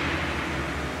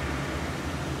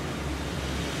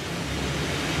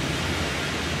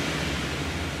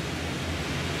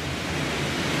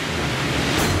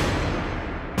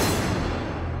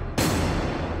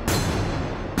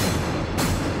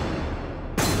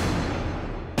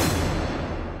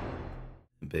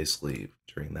 Basically,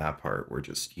 during that part, we're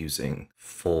just using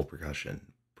full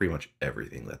percussion, pretty much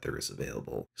everything that there is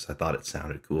available. Because I thought it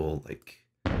sounded cool, like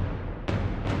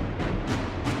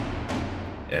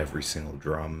every single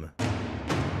drum,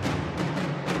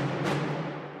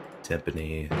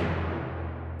 timpani,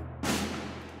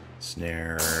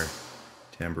 snare,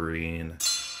 tambourine,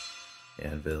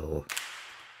 anvil,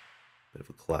 bit of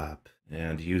a clap,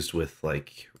 and used with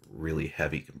like really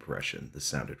heavy compression. This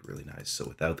sounded really nice. So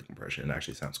without the compression, it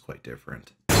actually sounds quite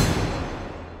different.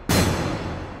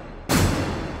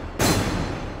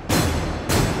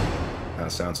 Kind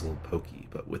of sounds a little pokey,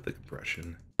 but with the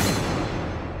compression.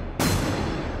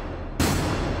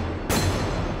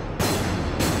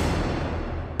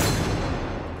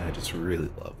 I just really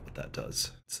love what that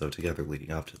does. So together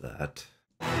leading up to that,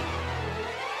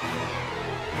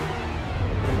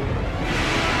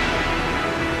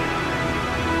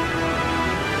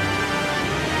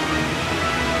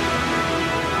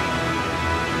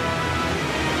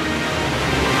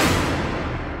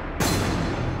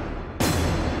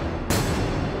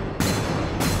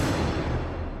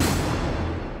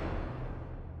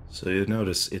 so you'll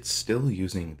notice it's still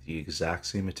using the exact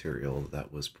same material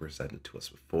that was presented to us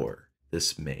before,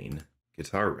 this main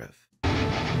guitar riff.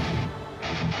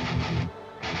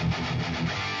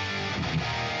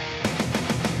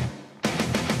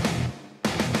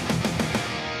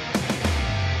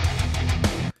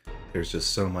 There's just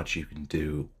so much you can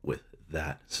do with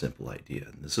that simple idea,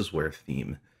 and this is where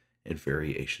theme and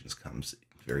variations comes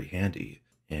very handy.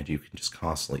 And you can just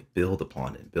constantly build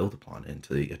upon it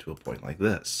until you get to a point like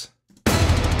this.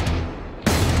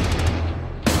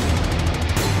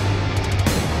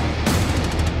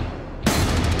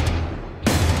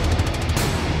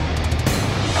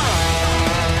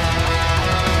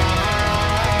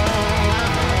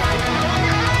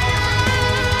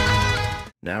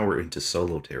 Now we're into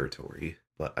solo territory,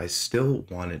 but I still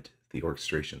wanted the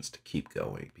orchestrations to keep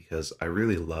going because I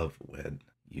really love when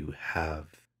you have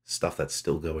stuff that's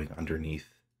still going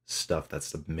underneath stuff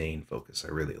that's the main focus. I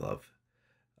really love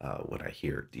when I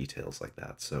hear details like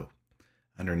that. So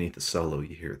underneath the solo,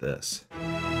 you hear this.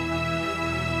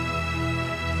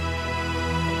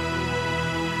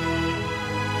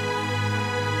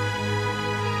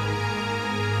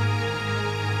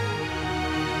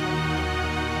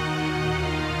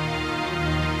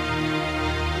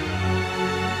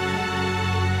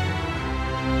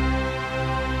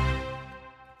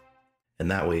 And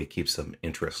that way it keeps some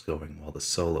interest going while the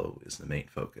solo is the main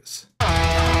focus.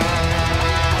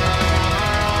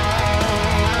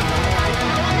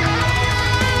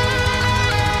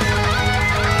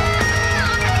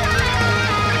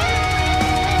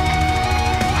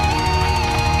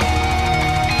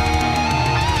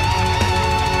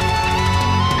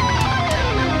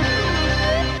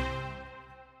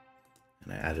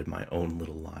 And I added my own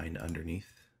little line underneath.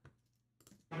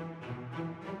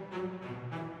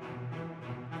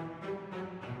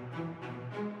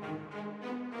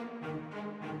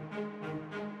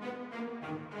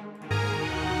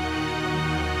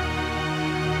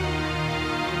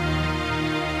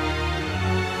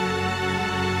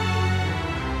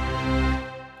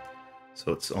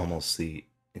 So it's almost the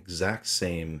exact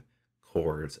same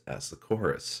chords as the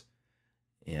chorus.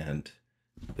 And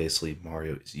basically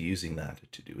Mario is using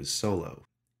that to do his solo.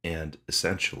 And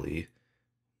essentially,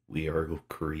 we are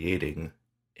creating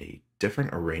a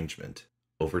different arrangement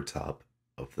over top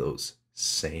of those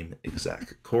same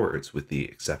exact chords, with the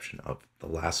exception of the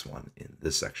last one in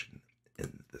this section,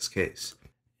 in this case.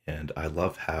 And I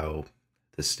love how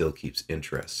this still keeps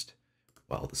interest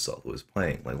while the solo is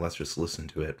playing. Like, let's just listen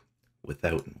to it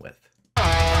without and with.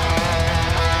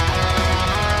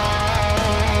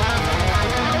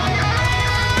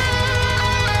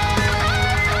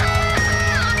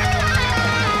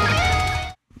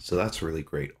 So that's really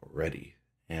great already.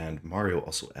 And Mario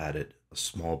also added a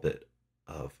small bit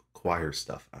of choir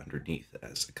stuff underneath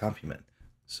as accompaniment.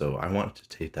 So I wanted to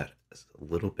take that as a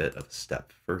little bit of a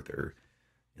step further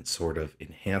and sort of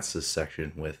enhance this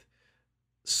section with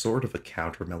sort of a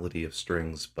counter melody of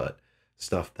strings, but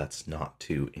stuff that's not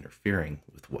too interfering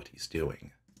with what he's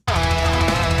doing.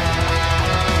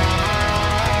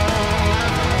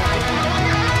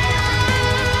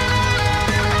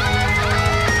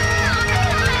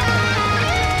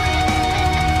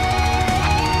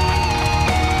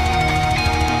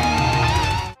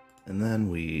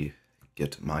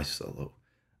 get to my solo,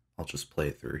 I'll just play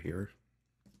it through here.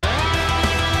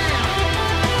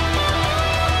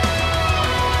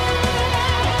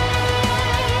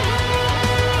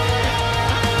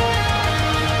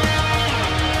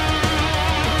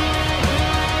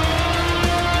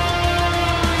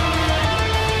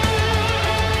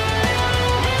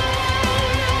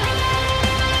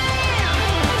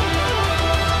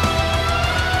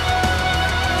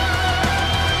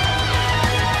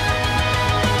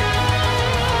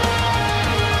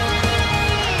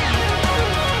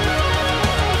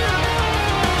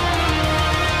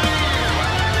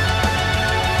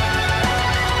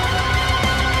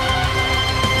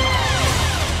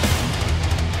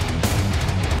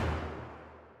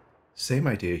 Same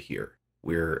idea here.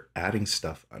 We're adding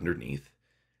stuff underneath.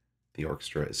 The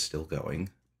orchestra is still going,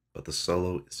 but the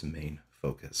solo is the main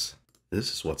focus.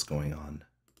 This is what's going on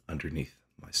underneath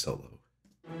my solo.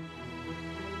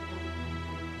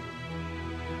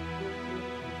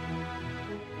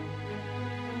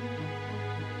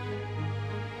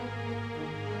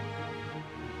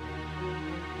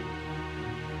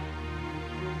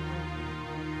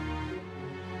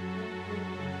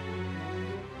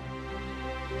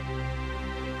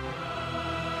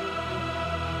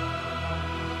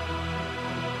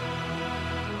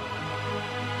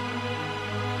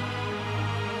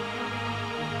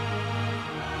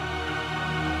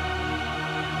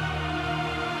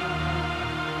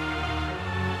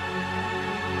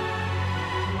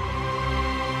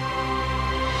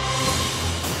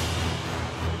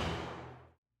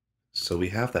 So we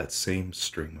have that same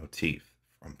string motif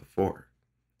from before,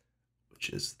 which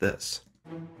is this.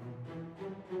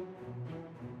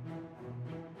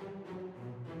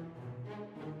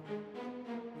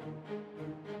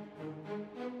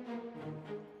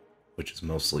 Which is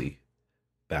mostly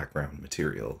background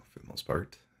material for the most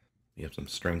part. We have some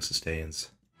string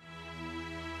sustains.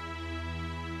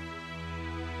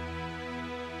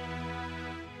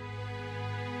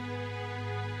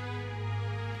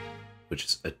 Which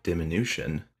is a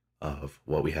diminution of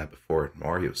what we had before in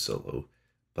Mario's solo,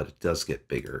 but it does get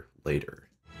bigger later.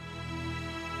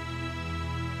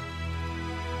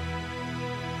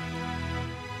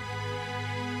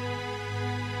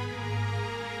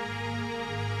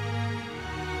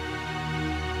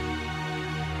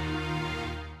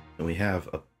 And we have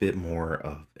a bit more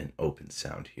of an open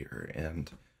sound here.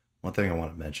 And one thing I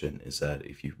want to mention is that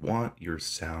if you want your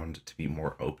sound to be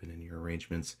more open in your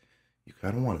arrangements, you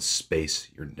kind of want to space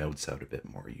your notes out a bit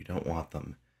more. You don't want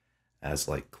them as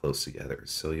like close together.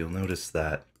 So you'll notice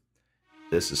that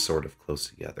this is sort of close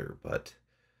together, but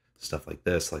stuff like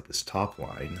this top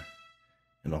line,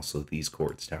 and also these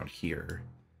chords down here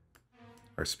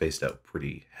are spaced out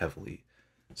pretty heavily.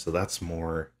 So that's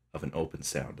more of an open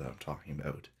sound that I'm talking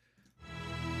about.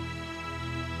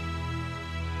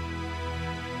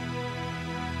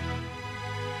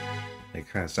 It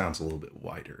kind of sounds a little bit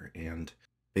wider, and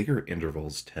bigger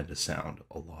intervals tend to sound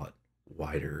a lot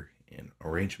wider in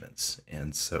arrangements.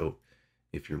 And so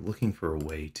if you're looking for a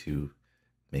way to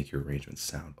make your arrangements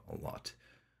sound a lot,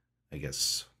 I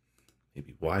guess,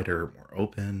 maybe wider, more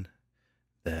open,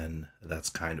 then that's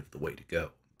kind of the way to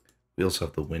go. We also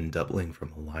have the wind doubling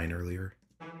from the line earlier.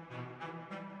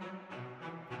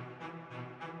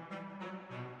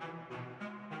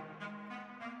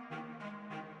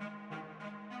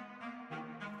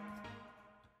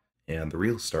 And the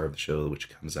real star of the show, which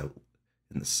comes out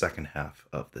in the second half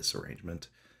of this arrangement,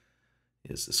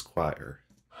 is this choir.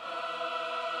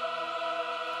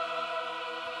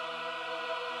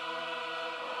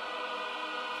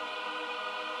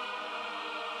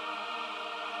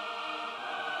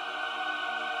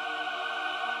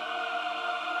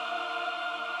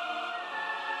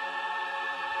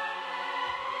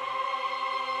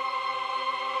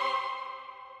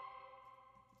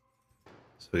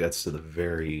 So it gets to the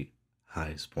very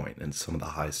highest point and some of the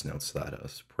highest notes that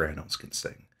sopranos can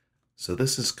sing. So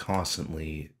this is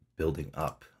constantly building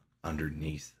up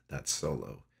underneath that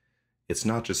solo. It's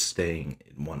not just staying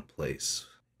in one place,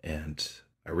 and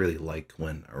I really like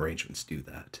when arrangements do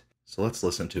that. So let's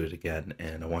listen to it again,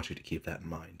 and I want you to keep that in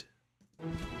mind.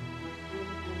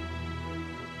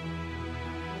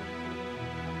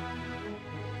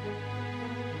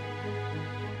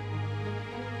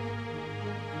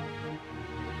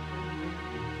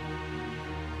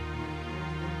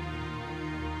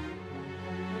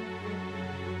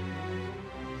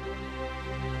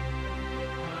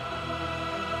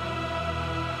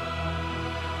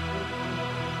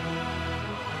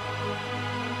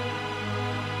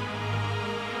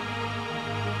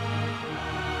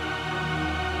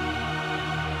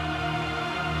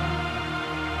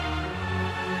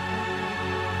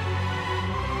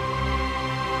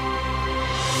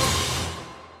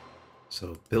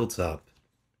 So it builds up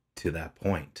to that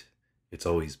point. It's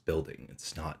always building.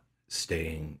 It's not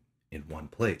staying in one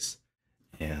place.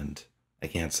 And I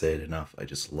can't say it enough. I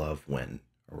just love when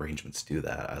arrangements do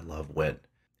that. I love when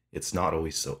it's not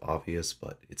always so obvious,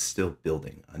 but it's still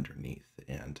building underneath.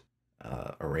 And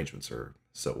arrangements are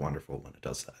so wonderful when it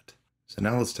does that. So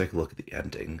now let's take a look at the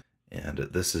ending. And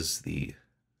this is the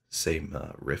same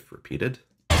riff repeated.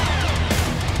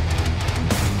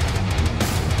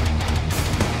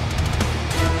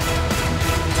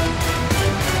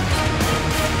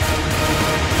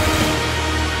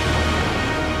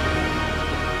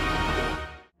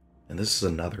 And this is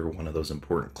another one of those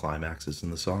important climaxes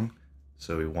in the song,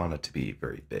 so we want it to be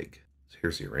very big. So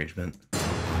here's the arrangement.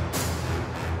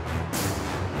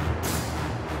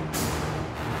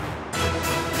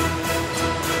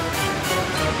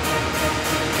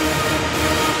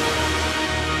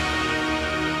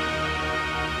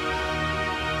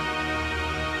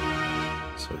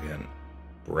 So again,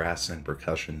 brass and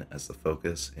percussion as the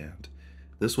focus, and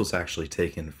this was actually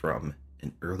taken from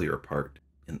an earlier part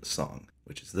in the song,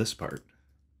 which is this part.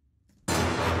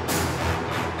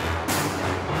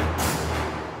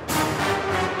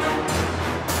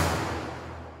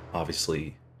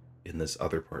 Obviously, in this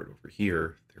other part over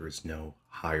here, there is no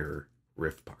higher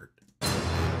riff part.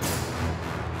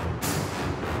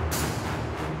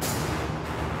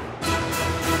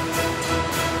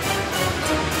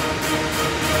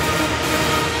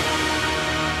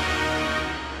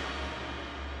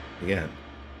 Again,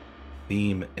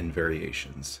 theme and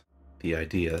variations. The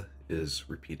idea is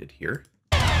repeated here.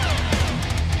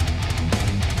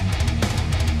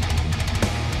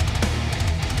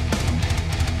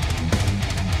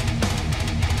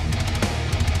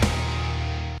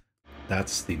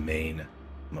 That's the main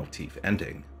motif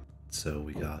ending. So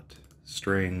we got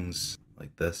strings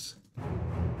like this.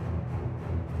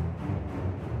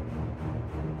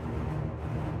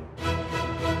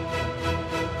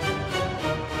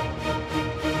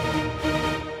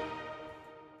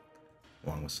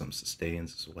 Along with some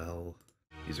sustains as well.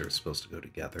 These are supposed to go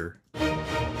together.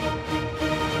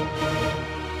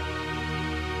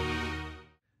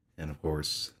 And of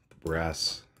course, the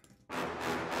brass.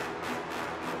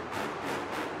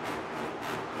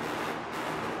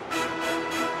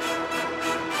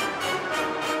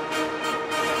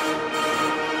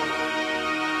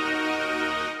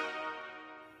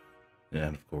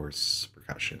 And of course,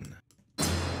 percussion.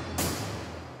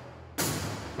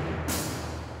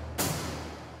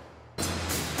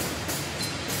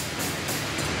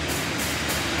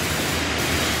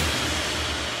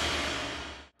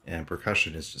 And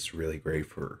percussion is just really great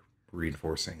for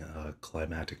reinforcing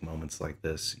climactic moments like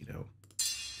this, you know.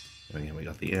 Again, we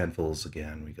got the anvils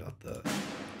again, we got the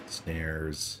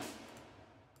snares,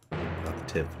 we got the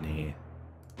Tiffany,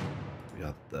 we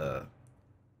got the,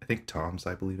 I think toms,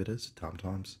 I believe it is,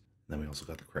 tom-toms. And then we also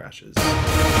got the crashes. And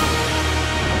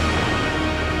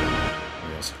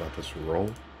we also got this roll.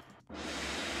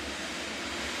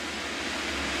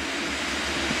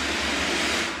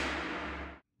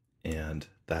 And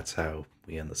that's how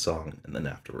we end the song, and then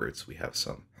afterwards we have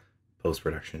some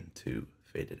post-production to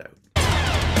fade it out.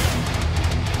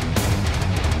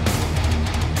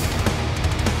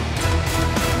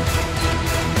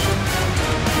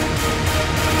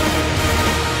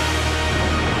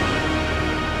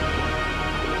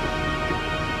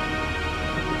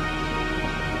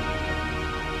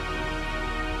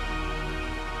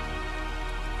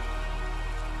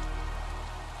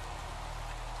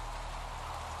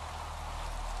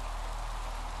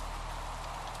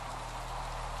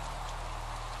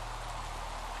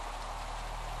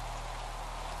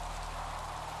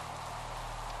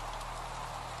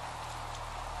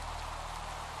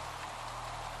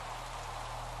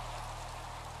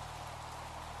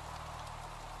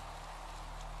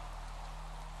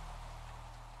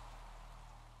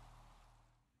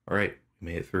 All right, we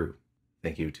made it through.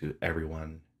 Thank you to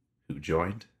everyone who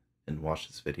joined and watched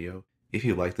this video. If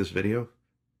you like this video,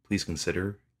 please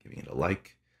consider giving it a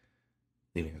like,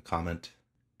 leaving a comment,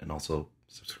 and also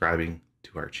subscribing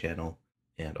to our channel,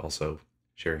 and also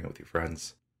sharing it with your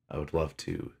friends. I would love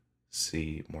to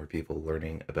see more people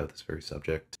learning about this very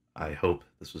subject. I hope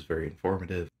this was very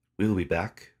informative. We will be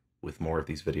back with more of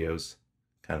these videos,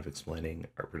 kind of explaining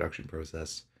our production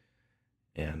process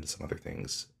and some other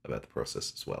things about the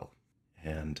process as well.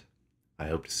 And I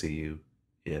hope to see you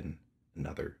in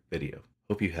another video.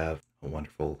 Hope you have a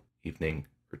wonderful evening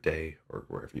or day or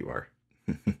wherever you are.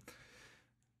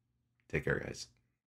 Take care, guys.